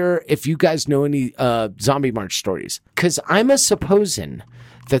want to hear if you guys know any Zombie March stories. Because I'm supposing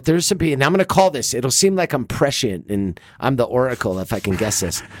that there's some people, and I'm going to call this. It'll seem like I'm prescient and I'm the oracle if I can guess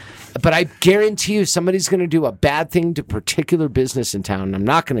this. But I guarantee you somebody's going to do a bad thing to a particular business in town. I'm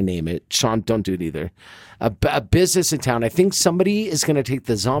not going to name it. Sean, don't do it either. A business in town. I think somebody is going to take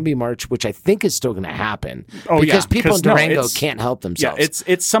the Zombie March, which I think is still going to happen. Because people in Durango can't help themselves.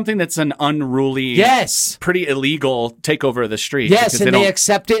 Yeah, it's something that's an unruly, pretty illegal takeover of the street. Yes, and they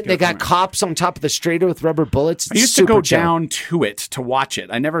accept it. They got cops on top of the straighter with rubber bullets. I used to go down to it to watch it.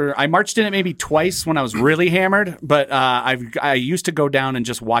 I marched in it maybe twice when I was really hammered, but I used to go down and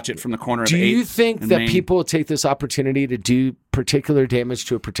just watch it from the corner of 8th. Do you think that people will take this opportunity to do particular damage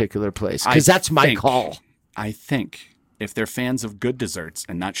to a particular place? Because that's my call. I think if they're fans of good desserts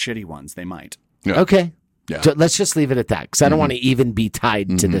and not shitty ones, they might. Yeah. Okay. Yeah. So let's just leave it at that because I don't want to even be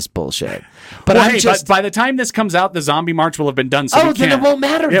tied to this bullshit. But but by the time this comes out, the Zombie March will have been done. So then it won't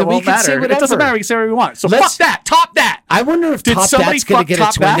matter. It won't matter. It doesn't matter. We can say whatever we want. So fuck that. Top that. I wonder if Top That's going to get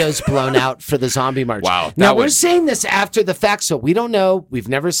its windows blown out for the Zombie March. Wow. Now, we're saying this after the fact, so we don't know. We've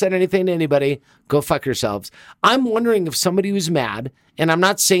never said anything to anybody. Go fuck yourselves. I'm wondering if somebody was mad, and I'm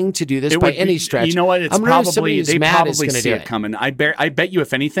not saying to do this by any stretch. You know what? It's probably they probably see it coming. I bet you,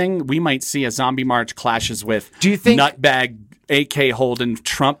 if anything, we might see a Zombie March clashes with nutbag AK holding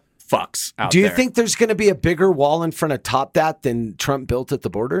Trump fucks out there. Do you think there's going to be a bigger wall in front of Top That than Trump built at the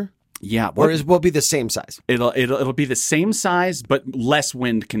border? Yeah, or will be the same size? It'll be the same size, but less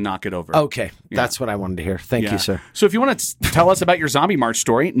wind can knock it over. Okay, that's what I wanted to hear. Thank you, sir. So if you want to tell us about your Zombie March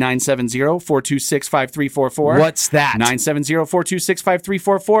story, 970-426-5344. What's that?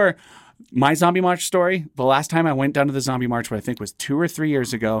 970-426-5344. My Zombie March story. The last time I went down to the Zombie March, what I think was 2 or 3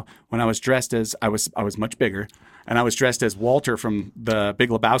 years ago, when I was dressed as I was much bigger, and I was dressed as Walter from The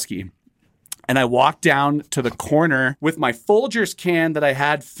Big Lebowski. And I walked down to the corner with my Folgers can that I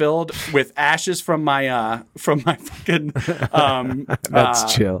had filled with ashes from my fucking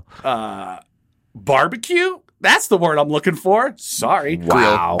that's chill barbecue. That's the word I'm looking for. Sorry.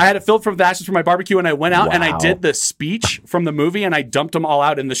 Wow. I had it filled from the ashes from my barbecue, and I went out and I did the speech from the movie, and I dumped them all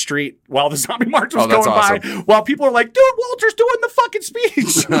out in the street while the Zombie March was going by. While people are like, dude, Walter's doing the fucking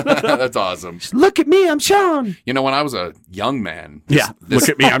speech. That's awesome. Look at me, I'm Sean. You know, when I was a young man. Look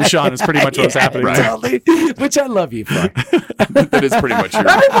at me, I'm Sean is pretty much what's happening. Right. Totally. Which I love you for. That is pretty much true.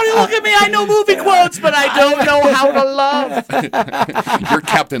 Everybody look at me. I know movie quotes, but I don't know how to love. You're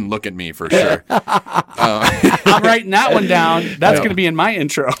Captain Look at Me for sure. I'm writing that one down. That's going to be in my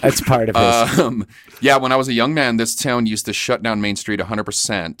intro. That's part of it. Yeah, when I was a young man, this town used to shut down Main Street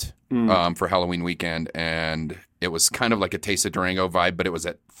 100% for Halloween weekend, and it was kind of like a Taste of Durango vibe, but it was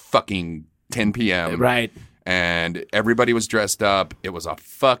at fucking 10 p.m. Right. And everybody was dressed up. It was a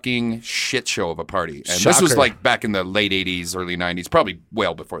fucking shit show of a party. And this was like back in the late 80s, early 90s, probably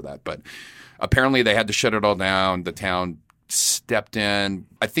well before that. But apparently they had to shut it all down. The town stepped in.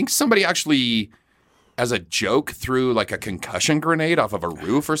 I think somebody actually, as a joke, threw like a concussion grenade off of a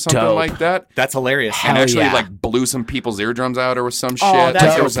roof or something like that. That's hilarious. And actually like blew some people's eardrums out or some shit. Oh,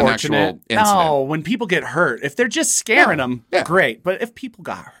 that's it was an actual incident. No, when people get hurt, if they're just scaring them, great. But if people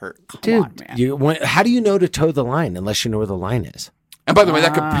got hurt, come on, man. How do you know to toe the line unless you know where the line is? And by the way,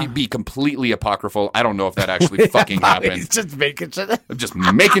 that could be completely apocryphal. I don't know if that actually fucking happened. He's just making shit up. I'm just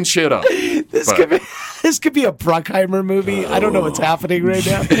making shit up. This could be a Bruckheimer movie. I don't know what's happening right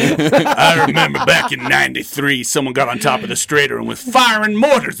now. I remember back in 93, someone got on top of the straighter and was firing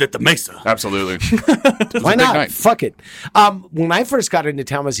mortars at the Mesa. Absolutely. Why not? Fuck it. When I first got into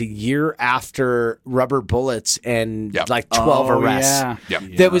town was a year after Rubber Bullets and like 12 arrests. Yeah.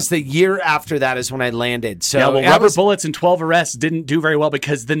 That was the year after that is when I landed. So Rubber Bullets and 12 arrests didn't do very well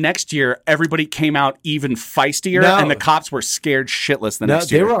because the next year everybody came out even feistier and the cops were scared shitless the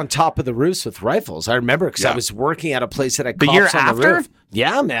next year. They were on top of the roofs with rifles. I remember because I was working at a place that had cops the year on after? the roof.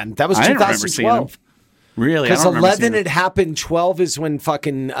 Yeah, man. That was 2012. Really? Because 11 had happened. 12 is when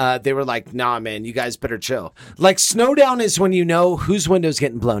fucking they were like, nah, man, you guys better chill. Like Snowdown is when you know whose window's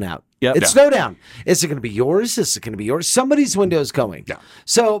getting blown out. Yep. It's Snowdown. Is it going to be yours? Is it going to be yours? Somebody's window's going. Yeah.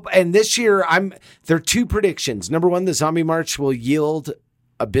 So, and this year, there are two predictions. Number one, the Zombie March will yield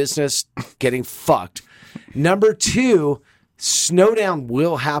a business getting fucked. Number two, snowdown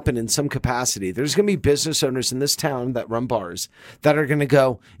will happen in some capacity. There's going to be business owners in this town that run bars that are going to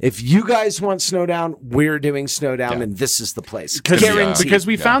go, if you guys want snowdown, we're doing snowdown, and this is the place. Because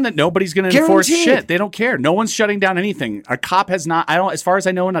we found that nobody's going to enforce shit. They don't care. No one's shutting down anything. A cop has not, as far as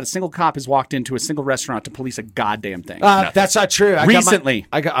I know, not a single cop has walked into a single restaurant to police a goddamn thing. That's not true. Recently,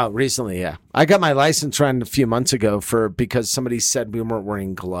 yeah. I got my license run a few months ago because somebody said we weren't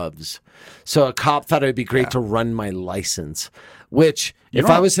wearing gloves. So a cop thought it would be great to run my license, which if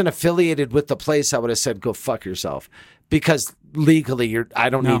I wasn't affiliated with the place, I would have said, go fuck yourself, because legally I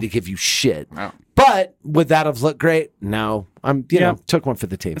don't need to give you shit. No. But would that have looked great? No. Took one for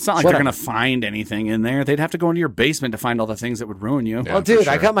the team. It's not like they're going to find anything in there. They'd have to go into your basement to find all the things that would ruin you. Yeah, well, dude,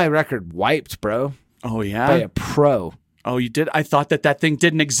 I got my record wiped, bro. Oh, yeah? By a pro. Oh, you did? I thought that thing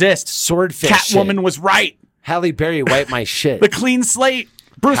didn't exist. Swordfish Catwoman was right. Halle Berry wiped my shit. The clean slate.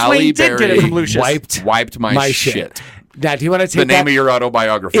 Bruce Wayne did get it from Lucius. Wiped my shit. Now, do you want to take the name of your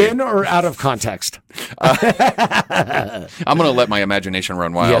autobiography in or out of context? I'm going to let my imagination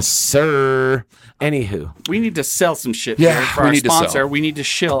run wild. Yes, sir. Anywho, we need to sell some shit here for our sponsor. We need to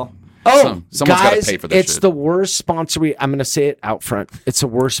shill. Oh, someone's got to pay for this it's shit. the worst sponsor I'm going to say it out front. It's the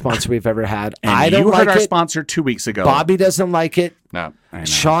worst sponsor we've ever had. And I don't you heard like our it. sponsor 2 weeks ago. Bobby doesn't like it. No,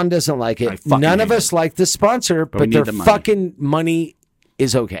 Sean doesn't like it. None of us like the sponsor, but their fucking money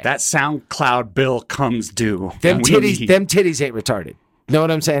is okay. That SoundCloud bill comes due. Them titties ain't retarded. Know what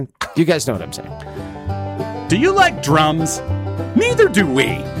I'm saying? You guys know what I'm saying. Do you like drums? Neither do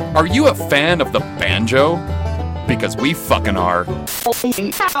we. Are you a fan of the banjo? Because we fucking are.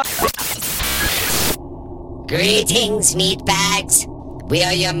 Greetings, meatbags. We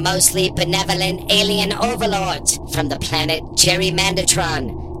are your mostly benevolent alien overlords from the planet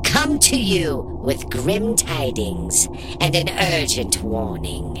Gerrymandertron, come to you with grim tidings and an urgent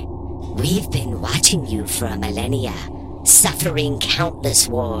warning. We've been watching you for a millennia, suffering countless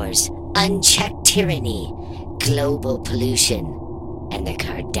wars, unchecked tyranny, global pollution, and the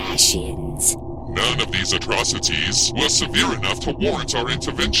Kardashians. None of these atrocities was severe enough to warrant our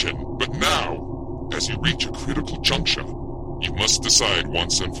intervention, but now, as you reach a critical juncture, you must decide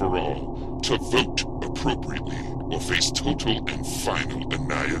once and for all to vote appropriately or face total and final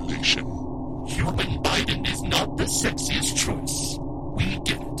annihilation. Human Biden is not the sexiest choice. We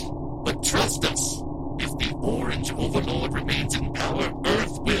get it. But trust us, if the Orange Overlord remains in power,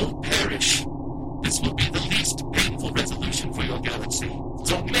 Earth will perish. This will be the least painful resolution for your galaxy.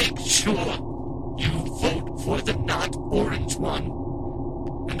 So make sure you vote for the not orange one.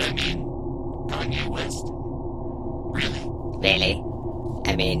 And I mean, Kanye West. Really? Really?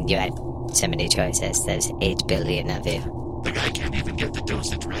 I mean, you had so many choices. There's 8 billion of you. The guy can't even get the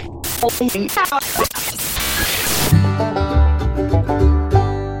dosage right.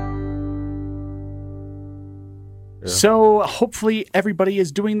 So hopefully everybody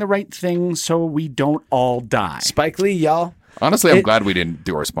is doing the right thing so we don't all die. Spike Lee, y'all. Honestly, I'm glad we didn't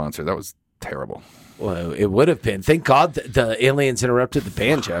do our sponsor. That was terrible. Well, it would have been. Thank God the aliens interrupted the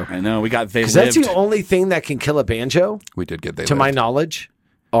banjo. I know. We got they lived. That's the only thing that can kill a banjo. We did get they to lived. my knowledge,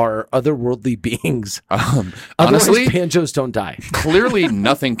 are otherworldly beings. Honestly, banjos don't die. Clearly,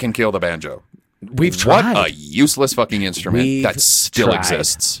 nothing can kill the banjo. We've tried. What a useless fucking instrument that still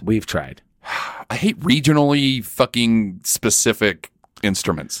exists. We've tried. I hate regionally fucking specific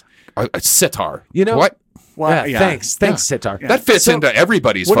instruments. Sitar. You know what? Well, Thanks, sitar. Yeah. That fits into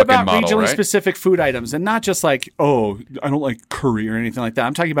everybody's fucking model, right? What about regionally specific food items? And not just like, oh, I don't like curry or anything like that.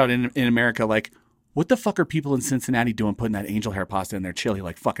 I'm talking about in America, like, what the fuck are people in Cincinnati doing putting that angel hair pasta in their chili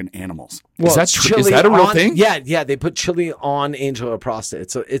like fucking animals? Well, is that a real thing? Yeah, they put chili on angel hair pasta.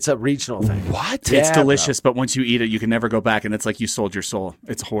 It's a regional thing. What? It's delicious, but once you eat it, you can never go back, and it's like you sold your soul.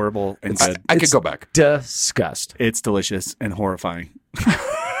 It's horrible and good. I could go back. Disgust. It's delicious and horrifying.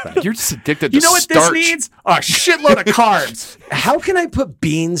 You're just addicted to You know what starch. this needs? A shitload of carbs. How can I put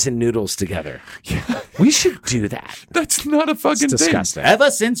beans and noodles together? We should do that. That's not a fucking It's disgusting. Ever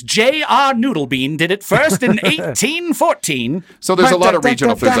since J.R. Noodlebean did it first in 1814. So there's a lot of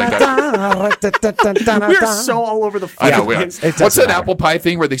regional foods like that. We're so all over the I know we are. place. What's that apple pie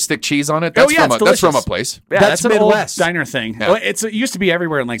thing where they stick cheese on it? That's that's from a place. Yeah, That's an Midwest. old diner thing. Yeah. Well, it used to be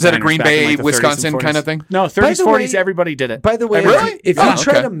everywhere in like Is that a diners Green back in, Bay, like, the 30s and Wisconsin 40s. kind of thing? No, 30s, 40s, everybody did it. By the way, Really? if you Oh,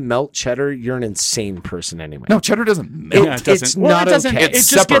 try okay. to melt cheddar, you're an insane person anyway. No, cheddar doesn't melt. Yeah, it doesn't. It's Well, not it doesn't. okay. It It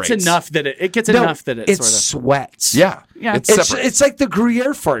just gets separates. enough that it gets No, enough that it it sort of. sweats. Yeah. Yeah. It It's, separates. it's like the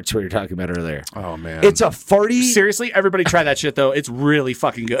Gruyere farts we were talking about earlier. Oh, man. It's a farty. Seriously, everybody try that shit though. It's really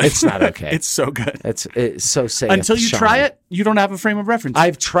fucking good. It's not okay. It's so good. It's so safe. Until you try it, you don't have a frame of reference.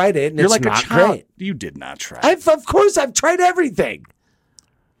 I've tried it, and You're it's like not a child. great. You did not try. Of course, I've tried everything.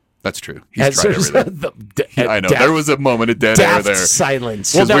 That's true. He's tried everything. I know. There was a moment of dead air there.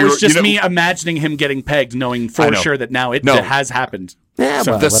 Silence. Well, that was just me imagining him getting pegged, knowing for sure that now it has happened. Yeah,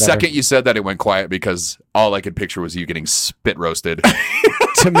 so the second you said that, it went quiet because all I could picture was you getting spit roasted.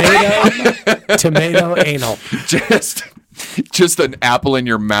 Tomato, anal. Just an apple in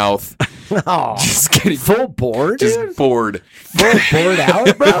your mouth. Oh, just getting full bored. Just dude? bored. Full bored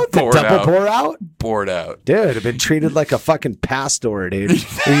out, bro. Bored Double out. pour out. Bored out. Dude, I've been treated like a fucking pastor, dude.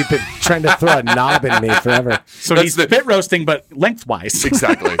 You've been trying to throw a knob in me forever. So he's spit roasting, but lengthwise.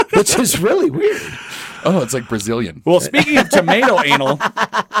 Exactly. Which is really weird. Oh, it's like Brazilian. Well, speaking of tomato anal,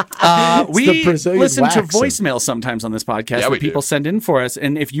 we listen to waxing. voicemail sometimes on this podcast that people send in for us.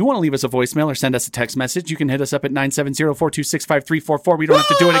 And if you want to leave us a voicemail or send us a text message, you can hit us up at 970-426-5344. We don't have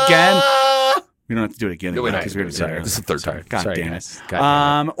to do it again. We don't have to do it again. Because we already did it. This is the third time. God damn it.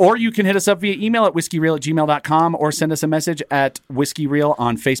 Or you can hit us up via email at whiskeyreal@gmail.com or send us a message at whiskeyreal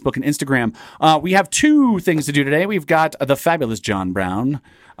on Facebook and Instagram. We have two things to do today. We've got the fabulous John Brown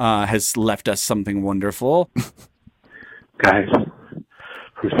has left us something wonderful. Guys, I'm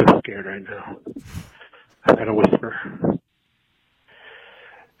so scared right now. I gotta whisper.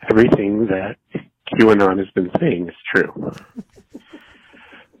 Everything that QAnon has been saying is true.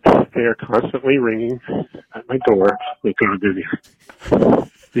 They are constantly ringing at my door looking to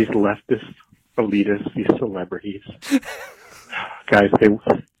these leftist elitists, these celebrities. Guys, they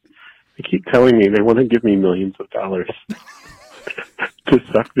keep telling me they want to give me millions of dollars to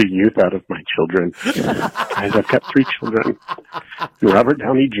suck the youth out of my children. Guys, I've got 3 children. Robert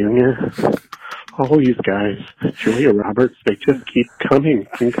Downey Jr., all these guys, Julia Roberts, they just keep coming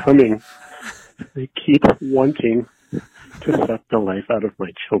and coming. They keep wanting to suck the life out of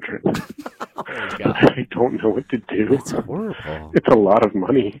my children. Oh my God. I don't know what to do. It's horrible. It's a lot of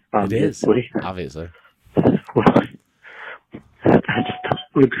money, obviously. It is, obviously. Well, I just don't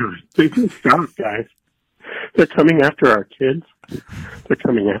want to do it. They can stop, guys. They're coming after our kids. They're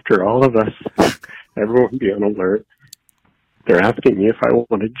coming after all of us. Everyone be on alert. They're asking me if I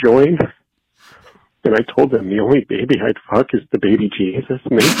want to join. And I told them the only baby I'd fuck is the baby Jesus.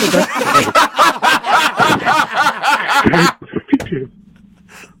 And they said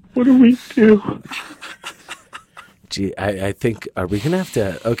what do we do? Gee, I think, are we going to have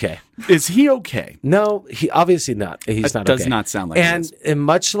to, okay. Is he okay? No, he obviously not. He's not okay. Does not sound like and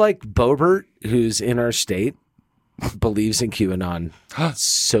much like Bobert, who's in our state, believes in QAnon,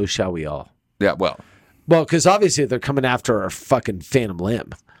 so shall we all. Yeah, well, because obviously they're coming after our fucking phantom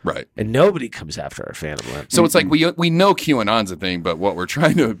limb. Right. And nobody comes after our phantom limb. So it's like we know QAnon's a thing, but what we're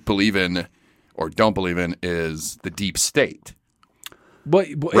trying to believe in or don't believe in is the deep state. Well,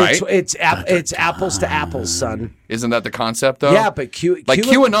 right? It's apples to apples, son. Isn't that the concept, though? Yeah, but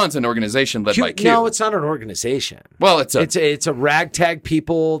QAnon's an organization led by Q. No, it's not an organization. Well, it's a ragtag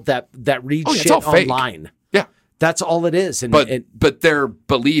people that read shit online. Yeah, that's all it is. And but their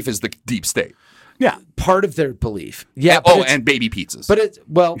belief is the deep state. Yeah, part of their belief. Yeah. And baby pizzas. But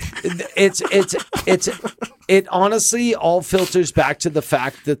it honestly all filters back to the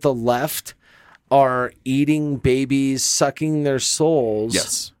fact that the left are eating babies, sucking their souls.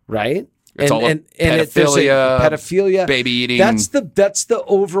 Yes. Right? It's all pedophilia, baby eating. That's the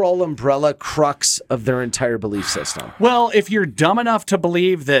overall umbrella crux of their entire belief system. Well, if you're dumb enough to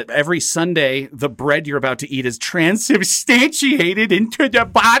believe that every Sunday the bread you're about to eat is transubstantiated into the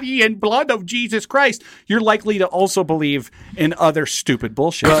body and blood of Jesus Christ, you're likely to also believe in other stupid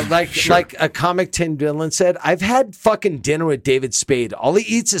bullshit. Well, like a comic Tim Dillon said, I've had fucking dinner with David Spade. All he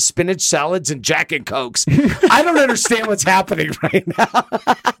eats is spinach salads and Jack and Cokes. I don't understand what's happening right now.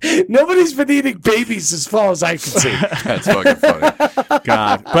 Nobody's been eating babies as far as I can see. That's fucking funny.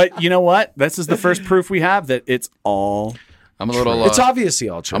 God. But you know what? This is the first proof we have that it's all I'm a little. It's obviously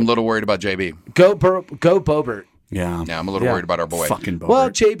all true. I'm a little worried about JB. Go Bobert. Yeah. Yeah, I'm a little worried about our boy. Fucking Bobert. Well,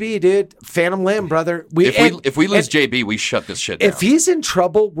 JB, dude, Phantom Limb, brother. If we lose JB, we shut this shit down. If he's in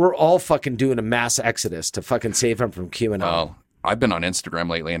trouble, we're all fucking doing a mass exodus to fucking save him from QAnon. Well, I've been on Instagram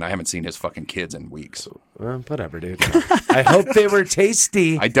lately, and I haven't seen his fucking kids in weeks. Well, whatever, dude. I hope they were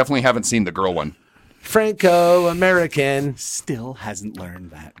tasty. I definitely haven't seen the girl one. Franco-American. Still hasn't learned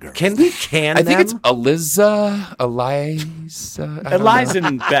that girl. Can we can I them? think it's Eliza. Eliza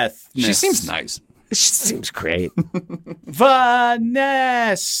and Beth. She seems nice. She seems great.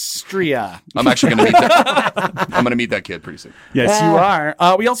 Vanestria. I'm actually going to meet that. I'm going to meet that kid pretty soon. Yes, you are.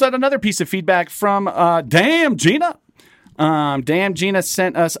 We also had another piece of feedback from Damn Gina. Damn Gina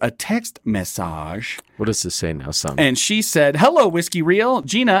sent us a text message. What does this say now, son? And she said, "Hello, Whiskey Reel.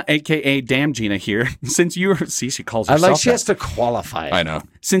 Gina, a.k.a. Damn Gina here. Since you see, she calls I herself like she that. has to qualify it. I know.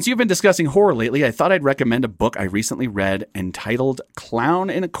 Since you've been discussing horror lately, I thought I'd recommend a book I recently read entitled Clown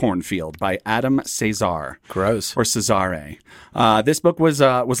in a Cornfield by Adam Cesar. Gross. Or Cesare. This book was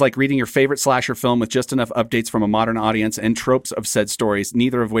like reading your favorite slasher film with just enough updates from a modern audience and tropes of said stories,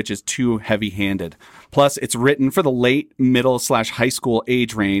 neither of which is too heavy-handed. Plus, it's written for the late, middle/high school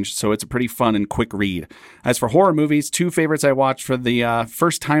age range, so it's a pretty fun and quick read. As for horror movies, two favorites I watched for the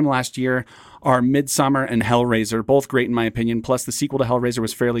first time last year are Midsommar and Hellraiser, both great in my opinion. Plus, the sequel to Hellraiser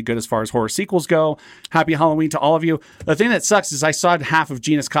was fairly good as far as horror sequels go. Happy Halloween to all of you. The thing that sucks is I saw half of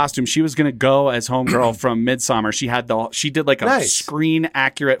Gina's costume. She was going to go as homegirl from Midsommar. She did like a screen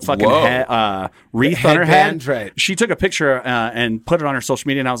accurate fucking wreath on her head. Right. She took a picture and put it on her social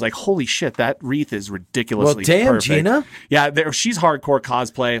media, and I was like, holy shit, that wreath is ridiculously Well, damn, perfect. Gina. Yeah, she's hardcore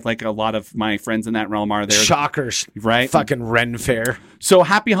cosplay. Like a lot of my friends in that realm are there. Shockers. Right? Fucking Ren Fair. So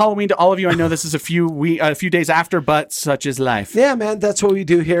happy Halloween to all of you. I know this is a few days after, but such is life. Yeah, man, that's what we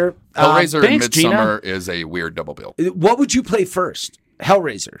do here. Hellraiser thanks, and Midsommar is a weird double bill. What would you play first?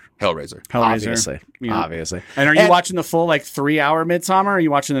 Hellraiser. Hellraiser. Obviously. Yeah. Obviously. And are you watching the full 3-hour Midsommar, or are you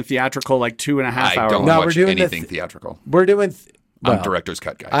watching the theatrical 2.5 hour? I don't No, watch we're doing anything theatrical. We're doing... I'm director's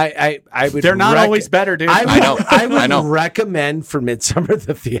cut guy. I would. They're not always better, dude. I would I know. recommend for Midsommar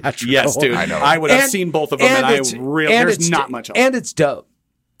the theatrical. Yes, dude. I know. I would have seen both of them, and there's not much else. And it's dope.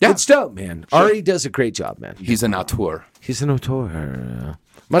 Yeah. It's dope, man. Ari does a great job, man. He's an auteur. He's an auteur.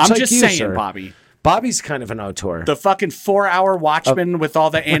 Much I'm like just you, saying, sir. Bobby. Bobby's kind of an auteur. The fucking 4-hour Watchmen with all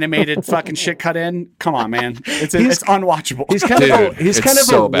the animated fucking shit cut in. Come on, man. It's unwatchable. He's kind of Dude, a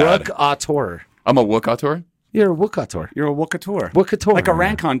so bad. Wook auteur. I'm a Wook auteur? You're a Wook auteur. You're a Wookateur. Wookateur. Like a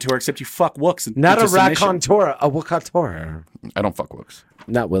Rancon-tour, except you fuck Wooks. And Not a into submission. raconteur, a Wookateur. I don't fuck Wooks.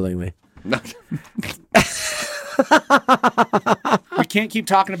 Not willingly. We can't keep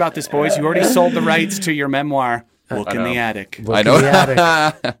talking about this, boys. You already sold the rights to your memoir, Wook in the Attic. I know.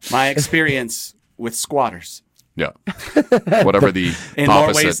 My experience with squatters. Yeah. Whatever the In more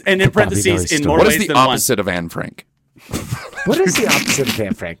opposite. ways, and in parentheses, in more What ways is the than one. opposite of Anne Frank? What is the opposite of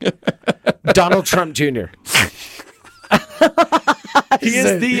Anne Frank? Donald Trump Jr. He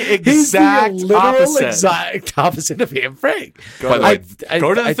is the He's exact the literal opposite. exact opposite of Anne Frank. By the way,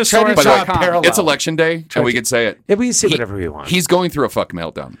 go to the I tried thesaurus.com. to draw a parallel. it's election day, and we could say it. Yeah, we can say whatever we want. He's going through a fuck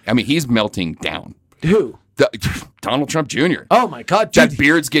meltdown. I mean, he's melting down. Who? Donald Trump Jr. Oh my God, dude. That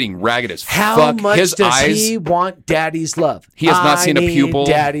beard's getting ragged as How fuck. much His does eyes. he want daddy's love? He has not I seen a need pupil.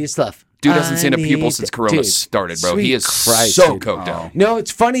 Daddy's love. Dude hasn't seen a pupil need- since Corona dude, started, bro. sweet He is Christ, so dude. coked out. No, it's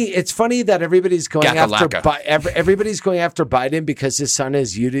funny. It's funny that everybody's going after Gakalaka. everybody's going after Biden because his son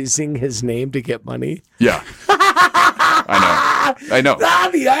is using his name to get money. Yeah. I know. Ah,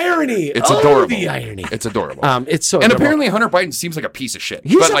 the irony. It's Oh, adorable. The irony. It's adorable. It's so. And adorable. apparently Hunter Biden seems like a piece of shit.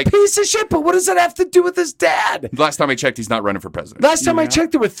 He's but a like piece of shit. But what does that have to do with his dad? last time I checked, he's not running for president. Last time I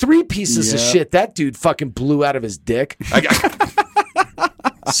checked, there were 3 pieces of Yeah. shit. That dude fucking blew out of his dick.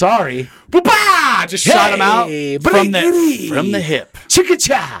 Sorry. Ba-ba! Just shot him out Hey, from bliggity. the hip.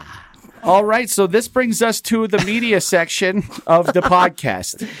 Chicka-cha. All right, so this brings us to the media section of the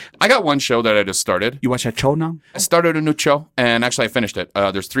podcast. I got one show that I just started. You watch that show now? I started a new show, and actually I finished it.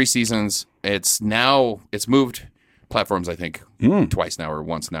 There's 3 seasons. It's moved platforms, I think, twice now or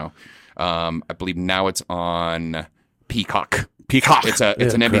once now. I believe now it's on Peacock. It's an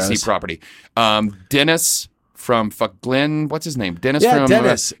NBC gross. property. Dennis from Glenn, what's his name? Dennis Yeah, from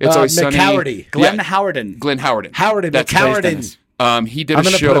Dennis. It's Always Sunny. McCowarty. Glenn Yeah, Howerton. Glenn Howerton. Howard That plays McCowarton. Dennis. He did I'm a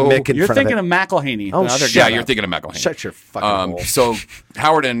gonna show. put a Mick in You're front thinking of of McElhaney, Oh, the other shut Yeah, guy. you're thinking of McElhaney. Shut your fucking hole. So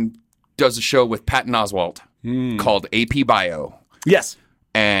Howerton does a show with Patton Oswalt called AP Bio. Yes.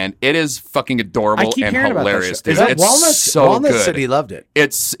 And it is fucking adorable I keep and hearing about that hilarious. show. Is dude. that It's Walnut? so Walnut good. said he loved it.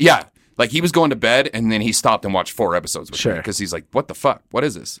 It's like he was going to bed and then he stopped and watched 4 episodes with me Sure. because he's like, "What the fuck? What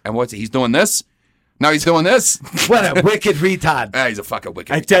is this?" And he's doing this? Now he's doing this? What a wicked retard. He's a fucking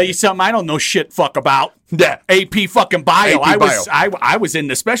wicked. I tell you something I don't know shit fuck about. Yeah. AP fucking bio. AP bio. I was in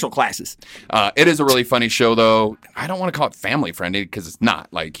the special classes. It is a really funny show though. I don't want to call it family friendly because it's not.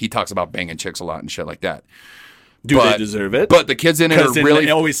 Like he talks about banging chicks a lot and shit like that. Do they deserve it? But the kids in it are Because in really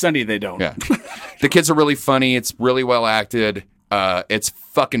Always Sunny they don't. Yeah. The kids are really funny. It's really well acted. It's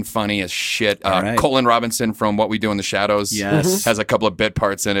fucking funny as shit. All right. Colin Robinson from What We Do in the Shadows Yes. has a couple of bit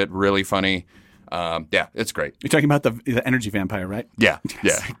parts in it. Really funny. Yeah, it's great. You're talking about the energy vampire, right? Yeah.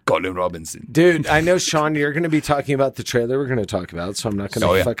 Colin Robinson. Dude, I know, Sean, you're going to be talking about the trailer we're going to talk about, so I'm not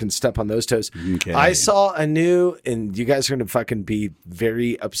going to fucking step on those toes. Okay. I saw a new, and you guys are going to fucking be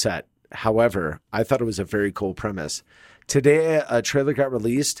very upset. However, I thought it was a very cool premise. Today, a trailer got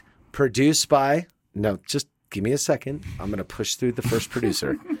released, produced by No, just give me a second. I'm going to push through the first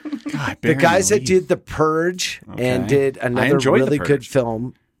producer. God, the guys that did The Purge and did another really good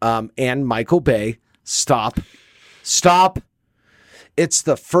film, and Michael Bay. Stop. It's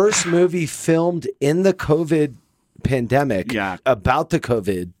the first movie filmed in the COVID pandemic about the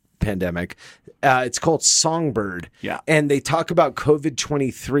COVID pandemic. It's called Songbird. Yeah. And they talk about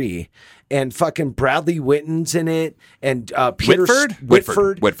COVID-23 and fucking Bradley Whitten's in it and Peter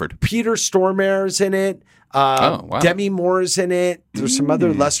Whitford. Peter Stormare's in it. Demi Moore's in it. There's some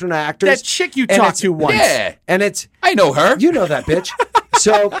other lesser known actors. That chick you talked to once. Yeah. And it's I know her. You know that bitch.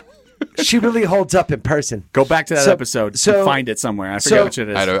 So she really holds up in person. Go back to that episode. Find it somewhere. I forget which it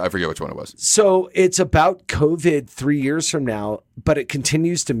is. I forget which one it was. So it's about COVID 3 years from now, but it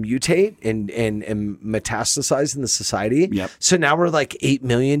continues to mutate and metastasize in the society. Yep. So now we're like 8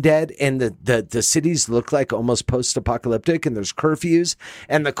 million dead, and the cities look like almost post-apocalyptic, and there's curfews,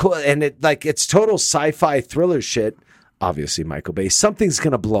 and it's total sci-fi thriller shit. Obviously, Michael Bay. Something's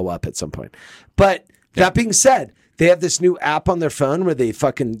gonna blow up at some point. But that being said, they have this new app on their phone where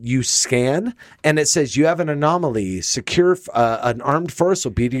you scan and it says you have an anomaly. Secure, an armed force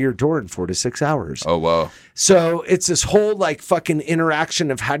will be to your door in 4 to 6 hours. Oh, wow. So it's this whole like fucking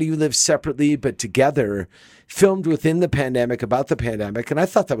interaction of how do you live separately but together, filmed within the pandemic, about the pandemic. And I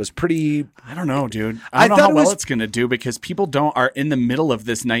thought that was pretty... I don't know, dude. I don't know how well it's going to do because people are in the middle of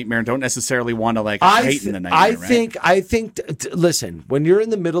this nightmare and don't necessarily want to heighten the nightmare. I think, listen, when you're in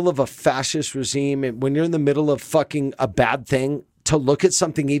the middle of a fascist regime, and when you're in the middle of fucking a bad thing, to look at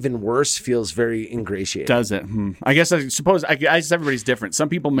something even worse feels very ingratiating. Does it? I guess I guess everybody's different. Some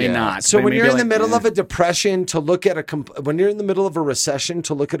people may not. So when you're in the middle of a depression, to look at when you're in the middle of a recession,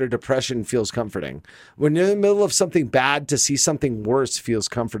 to look at a depression feels comforting. When you're in the middle of something bad, to see something worse feels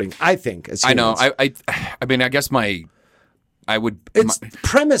comforting. I think. I know. I mean, I guess it's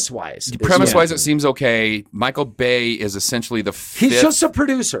premise-wise. Premise-wise, it seems okay. Michael Bay is essentially the fifth. He's just a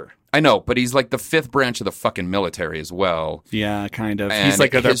producer. I know, but he's like the fifth branch of the fucking military as well. Yeah, kind of. And he's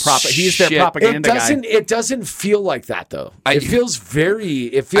like he's their propaganda guy. It doesn't feel like that though. It feels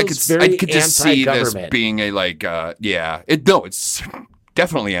very I could just see this anti-government. being a it's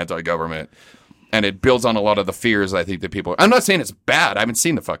definitely anti-government. And it builds on a lot of the fears I think that people... I'm not saying it's bad. I haven't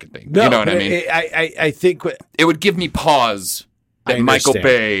seen the fucking thing. No, you know what I mean? I think... It would give me pause that Michael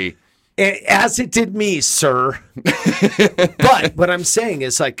Bay... As it did me, sir. But what I'm saying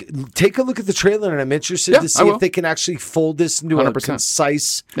is, like, take a look at the trailer, and I'm interested to see if they can actually fold this into 100%. A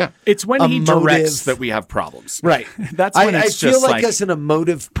concise... Yeah. It's when he directs that we have problems. Right. That's when I feel like as an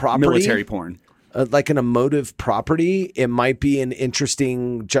emotive property... Military porn. Like an emotive property, it might be an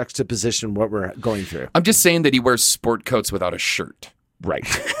interesting juxtaposition what we're going through. I'm just saying that he wears sport coats without a shirt. Right.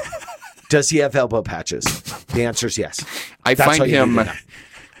 Does he have elbow patches? The answer is yes. I find him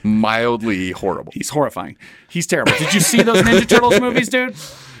mildly horrible. He's horrifying. He's terrible. Did you see those Ninja Turtles movies, dude?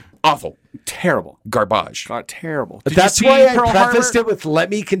 Awful. Terrible. Garbage. God, terrible. That's why I prefaced it with let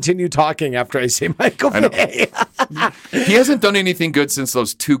me continue talking after I say Michael Bay. He hasn't done anything good since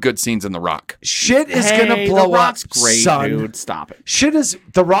those 2 good scenes in The Rock. Shit is going to blow The Rock's up, great, son. Dude. Stop it.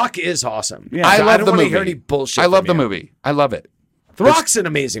 The Rock is awesome. Yeah, I love the movie. Hear any bullshit I love the from you. movie. I love it. The Rock's an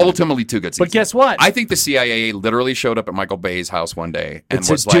amazing ultimately 2 good scenes. But guess what? I think the CIA literally showed up at Michael Bay's house one day and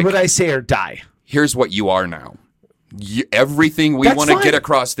was do what I say or die. Here's what you are now. Everything we want to get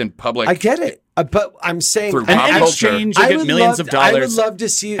across in public. I get it. But I'm saying through an exchange, you'll get millions of dollars. I would love to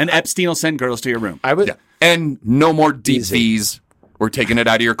see and Epstein will send girls to your room. I would. Yeah. And no more deep fees. We're taking it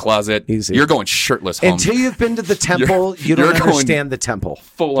out of your closet. Easy. You're going shirtless home. Until you've been to the temple, you don't understand the temple.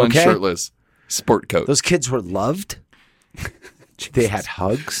 Full on shirtless. Sport coat. Those kids were loved. They had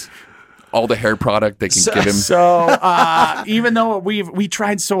hugs. All the hair product they can give him. So even though we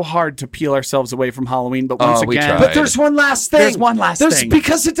tried so hard to peel ourselves away from Halloween, but once again, but there's one last thing. There's one last thing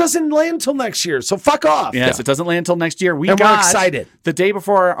because it doesn't land until next year. So fuck off. Yes, it doesn't land until next year. We're excited. The day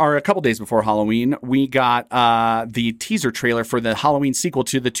before, or a couple days before Halloween, we got the teaser trailer for the Halloween sequel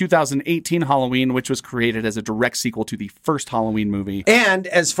to the 2018 Halloween, which was created as a direct sequel to the first Halloween movie. And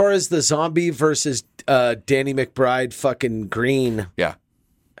as far as the zombie versus Danny McBride fucking Green, yeah.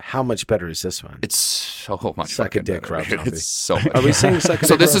 How much better is this one? It's so much Suck a dick, better. Rob Zombie. It's so much. Are we saying suck a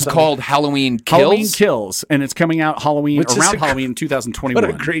So dick, this Rob is Zombie? called Halloween Kills? Halloween Kills, and it's coming out around Halloween 2021. What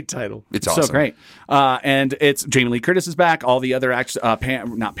a great title. It's awesome. So great. And it's Jamie Lee Curtis is back. All the other actors,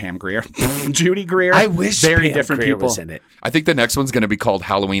 not Pam Grier, Judy Greer. I wish very Pam different Grier people was in it. I think the next one's going to be called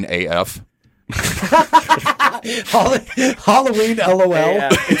Halloween AF. Halloween LOL. Yeah,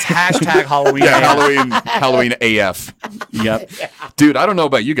 it's hashtag Halloween. Yeah, Halloween AF. Yep. Dude, I don't know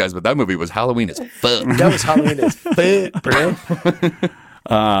about you guys, but that movie was Halloween as fuck. That was Halloween as fuck, bro.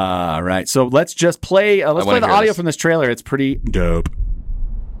 Right. So let's just play. Let's play the audio from this trailer. It's pretty dope.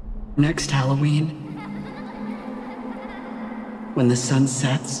 Next Halloween, when the sun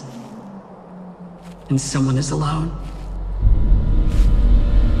sets and someone is alone,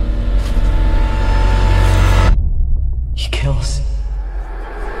 he kills.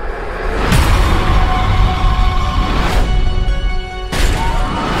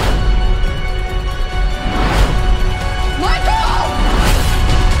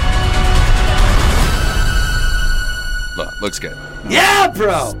 Looks good. Yeah,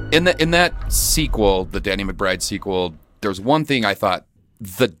 bro. In that sequel, the Danny McBride sequel, there's one thing I thought: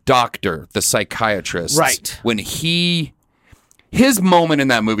 the doctor, the psychiatrist, right? When his moment in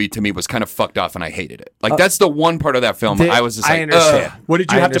that movie to me was kind of fucked off, and I hated it. Like that's the one part of that film I was just like, I understand. Ugh. What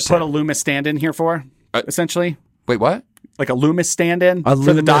did you have to put a Loomis stand-in here for? Essentially, wait, what? Like a Loomis stand-in A for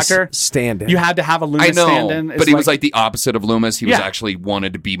the Loomis doctor stand-in. You had to have a Loomis I know, stand-in. but he was like the opposite of Loomis. He was Yeah. actually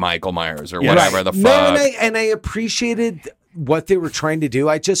wanted to be Michael Myers or Yeah. whatever Right. the No, fuck. and I appreciated what they were trying to do.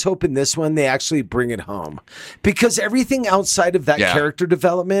 I just hope in this one they actually bring it home, because everything outside of that Yeah. character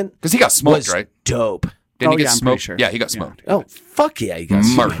development, Because he got smoked, was right? dope. Didn't he get I'm smoked? pretty sure. Yeah, he got smoked. Oh fuck yeah, he got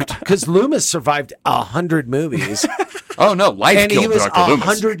Murked. because Loomis survived 100 movies, Oh no, life and killed he was Dr. Loomis.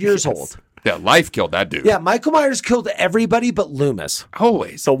 100 years old. Yeah, life killed that dude. Yeah, Michael Myers killed everybody but Loomis.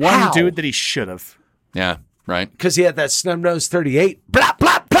 Always. the one How? dude that he should have. Yeah, right. Because he had that snub-nosed 38. Blah,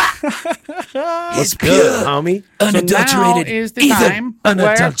 blah, blah. It's good, homie. Unadulterated. So now is the time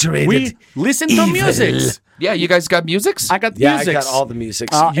Unadulterated. where we listen to evil. music. Yeah, you guys got musics? I got the Yeah, music. I got all the music.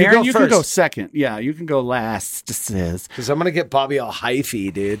 Aaron, you can go first. second. Yeah, you can go last. Just says. Because I'm going to get Bobby all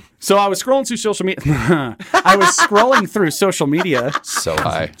hyphy, dude. So I was scrolling through social media. I was scrolling through social media. So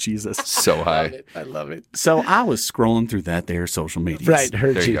high. Jesus. So high. I love it. So I was scrolling through that there social media. Right,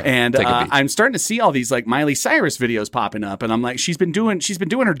 heard There you you. go. And Take a beat. I'm starting to see all these like Miley Cyrus videos popping up, and I'm like, she's been doing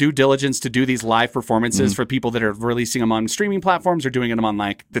her due diligence to do these live performances for people that are releasing them on streaming platforms or doing them on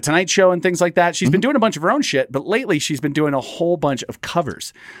like the Tonight Show and things like that. She's been doing a bunch of her own shit, but lately she's been doing a whole bunch of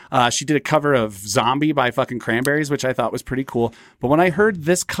covers. She did a cover of "Zombie" by fucking Cranberries, which I thought was pretty cool. But when I heard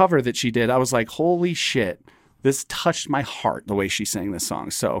this cover that she did, I was like, holy shit. This touched my heart the way she sang this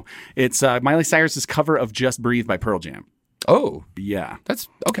song. So it's Miley Cyrus's cover of "Just Breathe" by Pearl Jam. Oh, Yeah. that's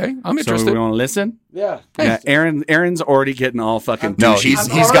okay. I'm So interested. we want to listen? Yeah. Yeah, Aaron's already getting all fucking No, douchey. he's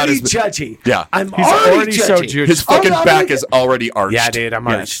I'm got already his judgy. Yeah. I'm He's already already so judgy. judgy. his fucking I'm back like- is already arched. Yeah, dude, I'm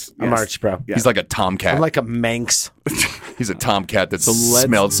arched. Yes, I'm yes. arched, bro. Yeah. He's like a tomcat. I'm like a Manx. He's a tomcat that let's-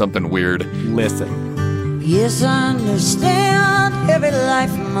 smelled something weird. Listen. Yes, I understand every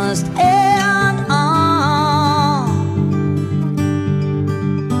life must end on.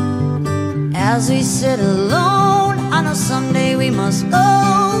 As we sit alone, I know someday we must go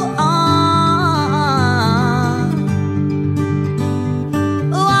on.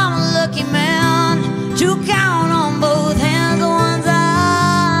 Oh, I'm a lucky man to count on both hands the ones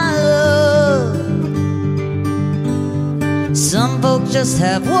I love. Some folks just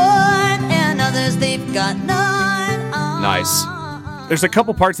have one, and others they've got none. Nice. There's a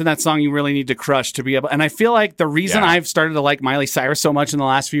couple parts in that song you really need to crush to be able, and I feel like the reason Yeah. I've started to like Miley Cyrus so much in the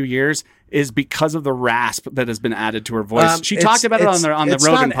last few years is because of the rasp that has been added to her voice. She talked about it on the it's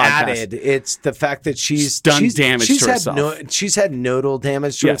Rogan not podcast. added. It's the fact that she's done damage she's to had herself. she's had nodal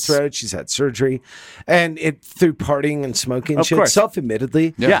damage to Yes. her throat. She's had surgery, and it through partying and smoking. Of shit, course.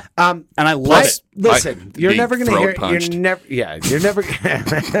 self-admittedly. Yeah. And I love Plus, it. Listen, you're being never going to throat hear. punched. You're never. Yeah, you're never.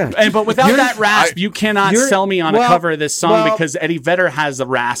 But without You're- that rasp, you cannot you're- sell me on a well, cover of this song well, because Eddie Vedder has a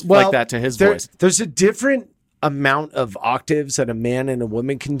rasp like that to his voice. There's a different amount of octaves that a man and a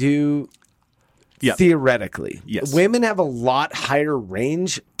woman can do. Yeah. Theoretically, Yes. women have a lot higher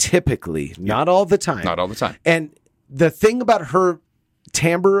range typically, not all the time. Not all the time. And the thing about her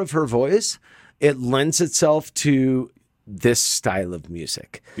timbre of her voice, it lends itself to this style of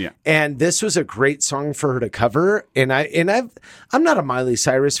music. Yeah. And this was a great song for her to cover. I'm not a Miley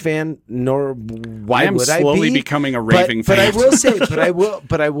Cyrus fan, nor why I am would slowly I be becoming a raving but fan.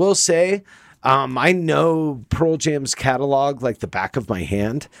 I will say, I know Pearl Jam's catalog like the back of my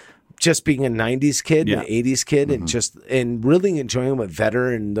hand. Just being a 90s kid, Yeah. an 80s kid, and really enjoying what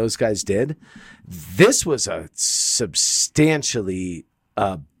Vedder and those guys did. This was a substantially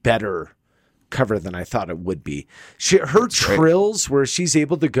better cover than I thought it would be. Her trills, where she's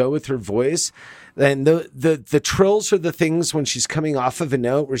able to go with her voice, and the trills are the things when she's coming off of a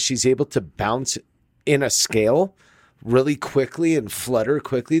note where she's able to bounce in a scale really quickly and flutter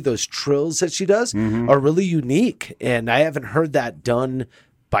quickly. Those trills that she does are really unique, and I haven't heard that done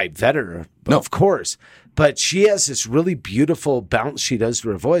by Vedder, of course. But she has this really beautiful bounce she does to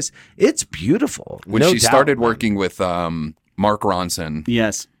her voice. It's beautiful. When no she doubt, started man. working with Mark Ronson.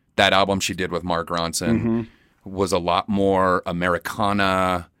 Yes. That album she did with Mark Ronson was a lot more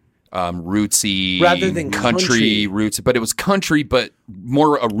Americana, rootsy, rather than country roots, but it was country, but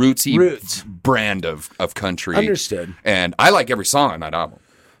more a rootsy brand of country. Understood. And I like every song on that album.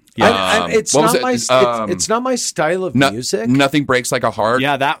 It's not my style of music. Nothing Breaks Like a Heart.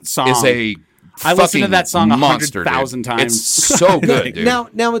 Yeah, that song is a I listened to that song monster, 100,000 times. It's so good, dude.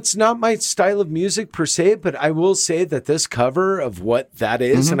 Now it's not my style of music per se, but I will say that this cover of what that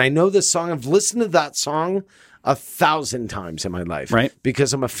is, and I know this song, I've listened to that song 1,000 times in my life, right?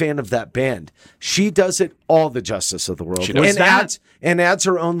 Because I'm a fan of that band. She does it all the justice of the world, She does that. adds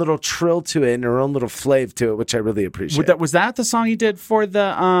her own little trill to it and her own little flav to it, which I really appreciate. Was that the song you did for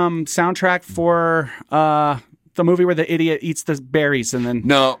the soundtrack for the movie where the idiot eats the berries and then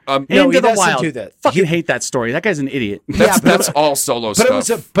no, Into he the doesn't Wild? do that. Fucking hate that story. That guy's an idiot. That's all solo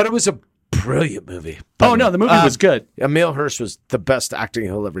stuff. But it was a brilliant movie. Oh no, the movie was good. Emil Hirsch was the best acting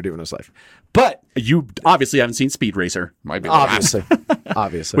he'll ever do in his life. But you obviously haven't seen Speed Racer. Might be obviously,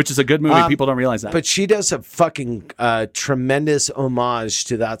 which is a good movie. People don't realize that. But she does a fucking tremendous homage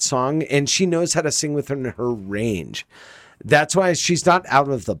to that song, and she knows how to sing within her range. That's why she's not out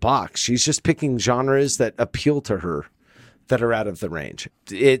of the box. She's just picking genres that appeal to her, that are out of the range.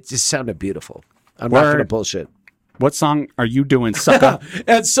 It just sounded beautiful. I'm not going to bullshit. What song are you doing, sucker?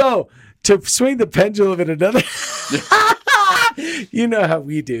 And so, to swing the pendulum in another... You know how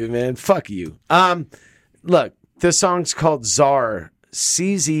we do, man. Fuck you. Look, this song's called Czar.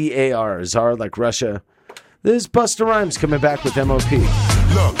 C-Z-A-R. Czar, like Russia. This is Busta Rhymes coming back with M.O.P.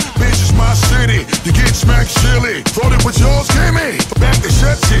 Look, bitch, it's my city. You get smacked silly. Voted with yours, give me. Back to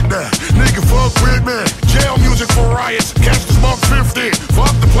shut shit down. Nigga, fuck with me. Jail music for riots. Catch the smoke 50.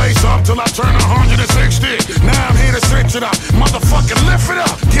 Fuck the place up till I turn 160. Now I'm here to switch it up. Motherfucking lift it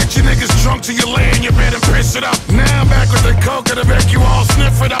up. Get your niggas drunk till you lay in your bed and piss it up. Now I'm back with the coke to make you all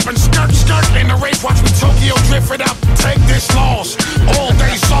sniff it up. And skirt in the race. Watch me Tokyo drift it up. Take this loss. All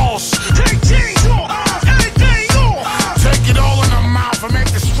day sauce. Take cheese off. Take it all in the mouth and make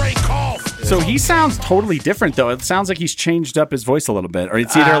the straight cough. So he sounds totally different, though. It sounds like he's changed up his voice a little bit. Or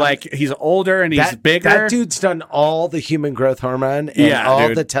it's either like he's older and he's bigger. That dude's done all the human growth hormone and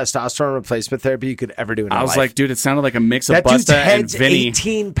all the testosterone replacement therapy you could ever do in your life. I was like, dude, it sounded like a mix of that dude's Busta and head's Vinny.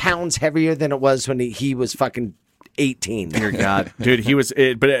 18 pounds heavier than it was when he was fucking 18. Dear God. Dude, he was...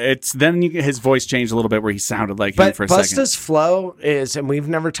 but it's then his voice changed a little bit where he sounded like him for a second. Busta's flow is... And we've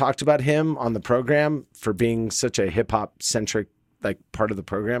never talked about him on the program for being such a hip-hop-centric part of the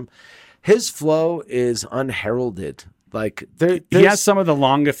program. His flow is unheralded. Like he has some of the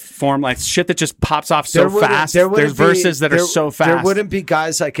longest form, like shit that just pops off so fast. There's verses that are so fast. There wouldn't be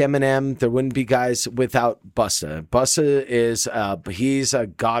guys like Eminem. There wouldn't be guys without Busta. Busta is he's a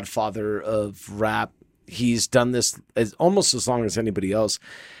godfather of rap. He's done this almost as long as anybody else.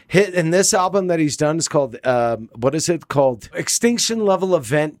 And this album that he's done is called, what is it called? Extinction Level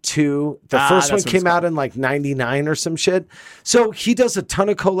Event 2. The first one came out in like 99 or some shit. So he does a ton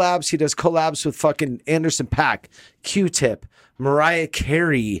of collabs. He does collabs with fucking Anderson .Paak, Q-Tip, Mariah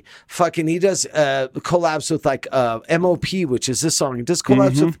Carey. He does collabs with like M.O.P., which is this song. He does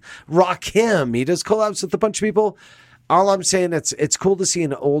collabs with Rakim. He does collabs with a bunch of people. All I'm saying, it's cool to see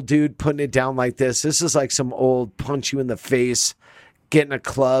an old dude putting it down like this. This is like some old punch you in the face, get in a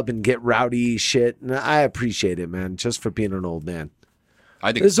club and get rowdy shit. And I appreciate it, man, just for being an old man.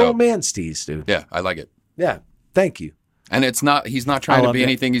 I think this so. Old man steez, dude. Yeah, I like it. Yeah, thank you. And he's not trying to be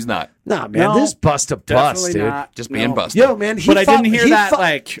anything he's not. Nah, man, this Busta bust, dude. Just being Busta. Yo, man, I didn't hear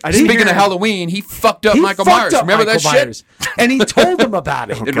that. Speaking of Halloween, he fucked up Michael Myers. Remember that shit? And he told him about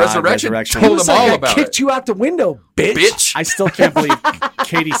it. In Resurrection, told him all about it. Kicked you out the window, bitch. I still can't believe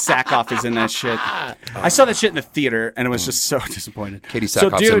Katie Sackhoff is in that shit. I saw that shit in the theater, and it was just so disappointed. Katie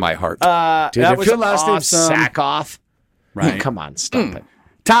Sackhoff's in my heart. Dude, that if was your last awesome. name's Sackhoff, right? Come on, stop it.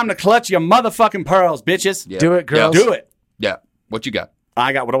 Time to clutch your motherfucking pearls, bitches. Yeah. Do it, girls. Do it. Yeah. What you got?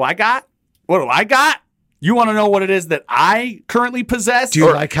 What do I got? What do I got? You want to know what it is that I currently possess? Do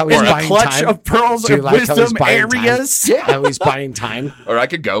you like how he's in buying the clutch time? of pearls Do you of like how he's wisdom buying areas? Time? How he's buying time. Or I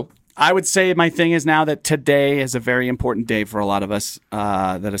could go. I would say my thing is now that today is a very important day for a lot of us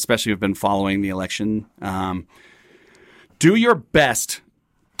that especially have been following the election. Do your best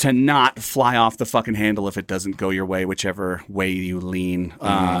to not fly off the fucking handle if it doesn't go your way, whichever way you lean,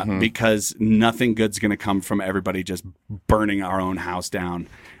 because nothing good's going to come from everybody just burning our own house down.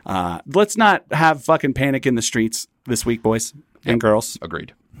 Let's not have fucking panic in the streets this week, boys and girls.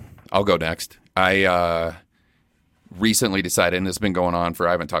 Agreed. I'll go next. I recently decided, and this has been going on I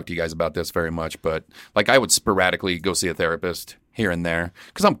haven't talked to you guys about this very much, but like I would sporadically go see a therapist here and there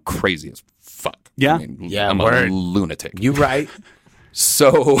because I'm crazy as fuck. Yeah. I'm a lunatic. You right.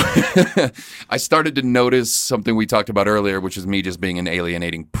 So I started to notice something we talked about earlier, which is me just being an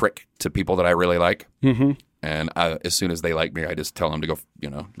alienating prick to people that I really like. Mm-hmm. And as soon as they like me, I just tell them to go,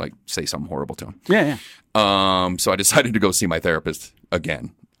 say something horrible to them. Yeah. So I decided to go see my therapist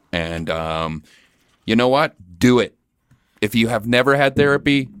again. And you know what? Do it. If you have never had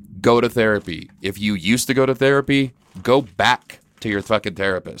therapy, go to therapy. If you used to go to therapy, go back to your fucking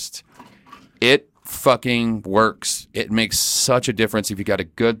therapist. It fucking works. It makes such a difference if you got a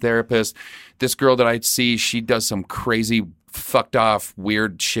good therapist. This girl that I see, she does some crazy fucked off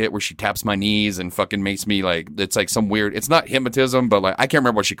weird shit where she taps my knees and fucking makes me it's like some weird, it's not hypnotism, but I can't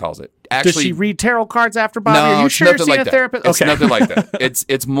remember what she calls it. Actually, does she read tarot cards after Bobby? No, Are you sure you're seeing a that. therapist? It's nothing like that.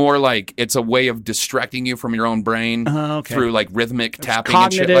 It's more like it's a way of distracting you from your own brain through rhythmic tapping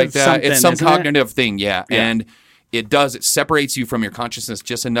and shit like that. It's some cognitive thing, yeah. And it separates you from your consciousness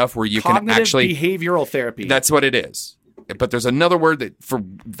just enough where you can actually behavioral therapy. That's what it is. But there's another word that for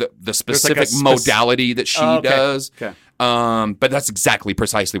the specific modality that she does. Okay. But that's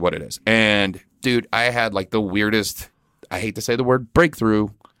precisely what it is. And dude, I had the weirdest, I hate to say the word breakthrough,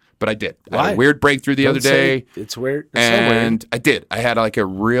 but I did. I had a weird breakthrough the other day. It's weird. It's and so weird. I did. I had a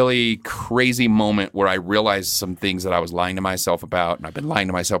really crazy moment where I realized some things that I was lying to myself about, and I've been lying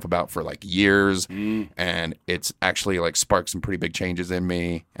to myself about for years. And it's actually sparked some pretty big changes in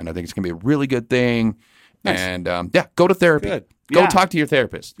me. And I think it's going to be a really good thing. Nice. And go to therapy. Good. Go talk to your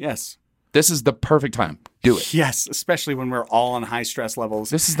therapist. Yes. This is the perfect time. Do it. Yes, especially when we're all on high stress levels.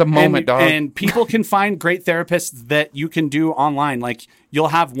 This is the moment, dog. And people can find great therapists that you can do online. You'll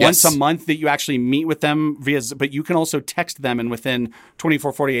have once a month that you actually meet with them but you can also text them and within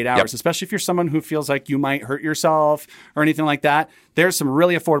 24, 48 hours, especially if you're someone who feels like you might hurt yourself or anything like that. There's some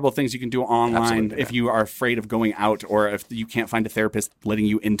really affordable things you can do online if you are afraid of going out or if you can't find a therapist letting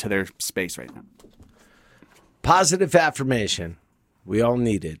you into their space right now. Positive affirmation. We all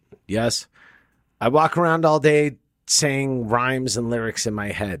need it. Yes. I walk around all day saying rhymes and lyrics in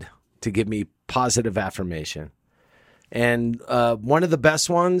my head to give me positive affirmation. And one of the best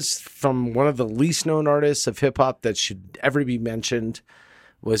ones from one of the least known artists of hip hop that should ever be mentioned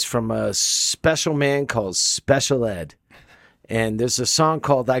was from a special man called Special Ed. And there's a song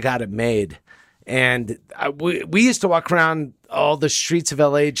called I Got It Made. And we used to walk around all the streets of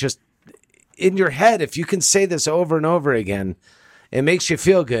LA just in your head. If you can say this over and over again, it makes you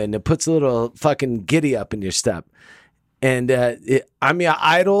feel good, and it puts a little fucking giddy up in your step. And I'm your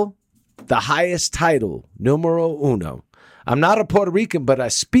idol, the highest title, numero uno. I'm not a Puerto Rican, but I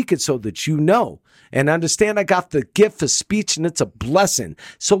speak it so that you know and understand I got the gift of speech, and it's a blessing.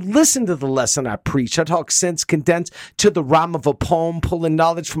 So listen to the lesson I preach. I talk sense condensed to the rhyme of a poem, pulling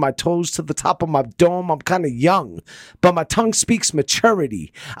knowledge from my toes to the top of my dome. I'm kind of young, but my tongue speaks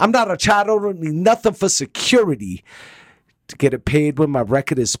maturity. I'm not a child, I don't need nothing for security. To get it paid when my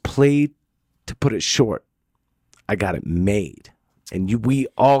record is played, to put it short, I got it made. And we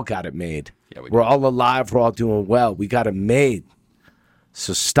all got it made. Yeah, we're all alive. We're all doing well. We got it made.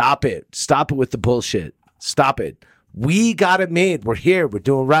 So stop it. Stop it with the bullshit. Stop it. We got it made. We're here. We're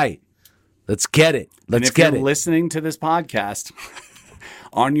doing right. Let's get it. Let's get it. And if you're listening to this podcast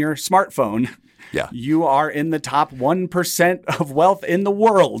on your smartphone, you are in the top 1% of wealth in the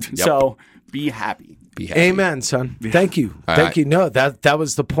world. Yep. So be happy. Amen, son. Thank you. Thank you. No, that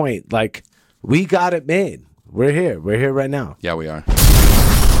was the point. We got it made. We're here. We're here right now. Yeah, we are.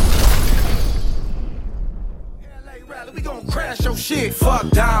 We gon' crash your shit. Fuck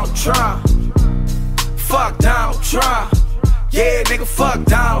Donald Trump. Fuck Donald Trump. Yeah, nigga, fuck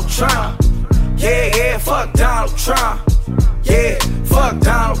Donald Trump. Yeah, fuck Donald Trump. Yeah, fuck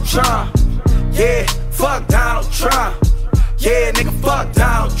Donald Trump. Yeah, fuck Donald Trump. Yeah, nigga, fuck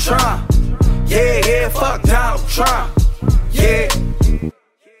Donald Trump. Yeah, fuck Donald Trump. Yeah.